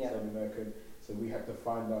American, American. So we had to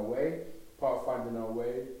find our way. Part of finding our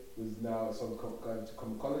way was now going to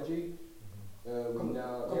Comicology.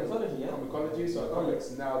 Comicology. So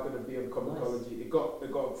comics now going to be on Comicology. Nice.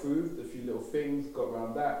 It got approved. A few little things got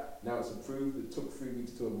around that. Now it's approved. It took 3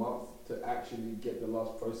 weeks to a month to actually get the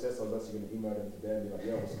last process. I was actually going to email them today and be like,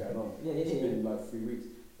 what's going on? It's been like 3 weeks.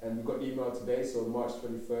 And we got the email today, so March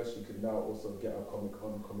 21st, you can now also get our comic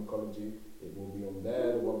on Comicology. it will be on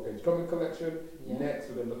there, the one-page comic collection. Yeah. Next,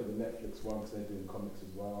 we're going to look at the Netflix one because they're doing comics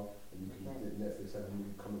as well. And you can Okay. Netflix has a new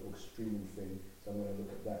comic book streaming thing, so I'm going to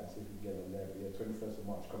look at that and see if we can get it on there. But yeah, 21st of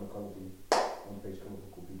March, Comicology, one-page comic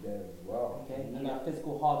book will be there as well. Okay, and a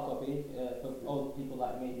physical hard copy for old people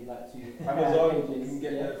like me who like to Amazon, pages. you can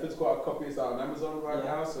get the physical hard copy. It's out on Amazon right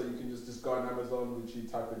Yeah. now, so you can just go on Amazon, literally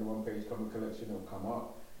type in the one-page comic collection, it'll come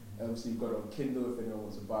up. So you've got it on Kindle if anyone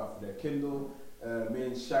wants to buy it for their Kindle. Me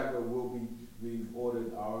and Shagger we've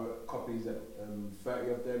ordered our copies at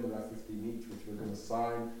 30 of them, we'll have 15 each, which we're going to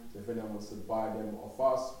sign. So if anyone wants to buy them off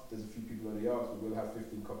us, there's a few people already asked, but we'll have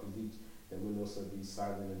 15 copies each. Then we'll also be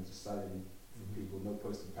signing and just selling for people. No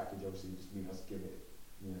posting package, obviously, just mean us give it,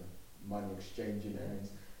 money exchanging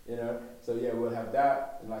hands. So yeah, we'll have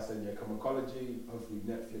that. And like I said, yeah, Comicology, hopefully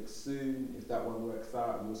Netflix soon. If that one works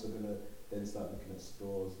out, we're also going to then start looking at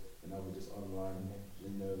stores and other just online,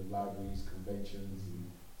 libraries, conventions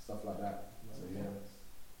and stuff like that. So yeah.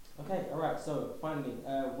 Okay, alright, so finally,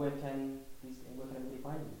 where can everybody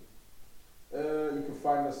find you? You can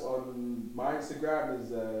find us on my Instagram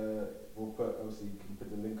is we'll put, obviously you can put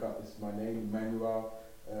the link up. This is my name, Emmanuel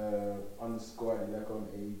 _Adelekun,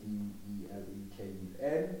 ADELEKUN.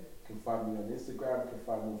 You can find me on Instagram, you can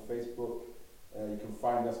find me on Facebook. You can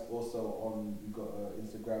find us also on, we've got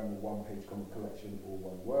Instagram, the one-page comic collection, all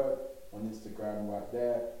one word, on Instagram right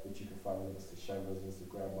there, which you can find links to Shango's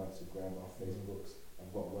Instagram, my Instagram, our Facebooks.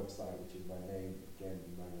 I've got a website, which is my name, again,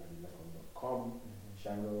 emmanueladelekun.com.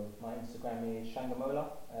 Shango. My Instagram is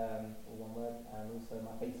Shangamola, all one word, and also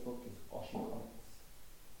my Facebook is Oshu Comics.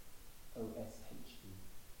 OSHE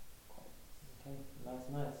Comics. Okay, nice.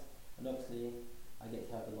 And obviously, I get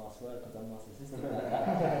to have the last word because I'm narcissistic like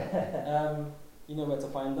that. You know where to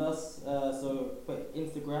find us. So for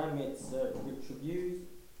Instagram, it's Rich Reviews.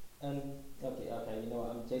 And okay, you know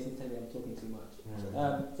what? Jason's telling me I'm talking too much.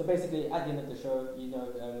 So basically, at the end of the show,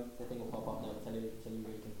 the thing will pop up now, tell you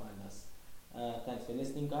where you can find us. Thanks for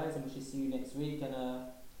listening, guys, and we should see you next week. And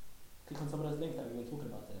click on some of those links that we've been talking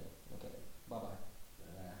about today. Okay, bye.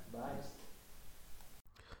 Bye.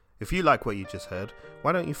 If you like what you just heard,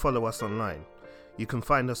 why don't you follow us online? You can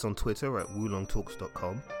find us on Twitter at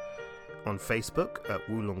woolongtalks.com, on Facebook at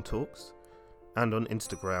woolongtalks, and on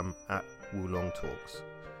Instagram at woolongtalks.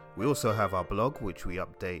 We also have our blog, which we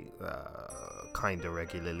update kinda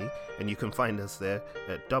regularly, and you can find us there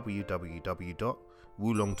at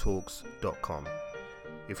www.woolongtalks.com.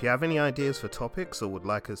 If you have any ideas for topics or would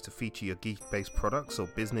like us to feature your geek-based products or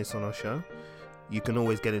business on our show, you can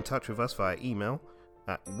always get in touch with us via email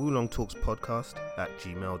at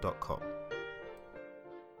woolongtalkspodcast@gmail.com.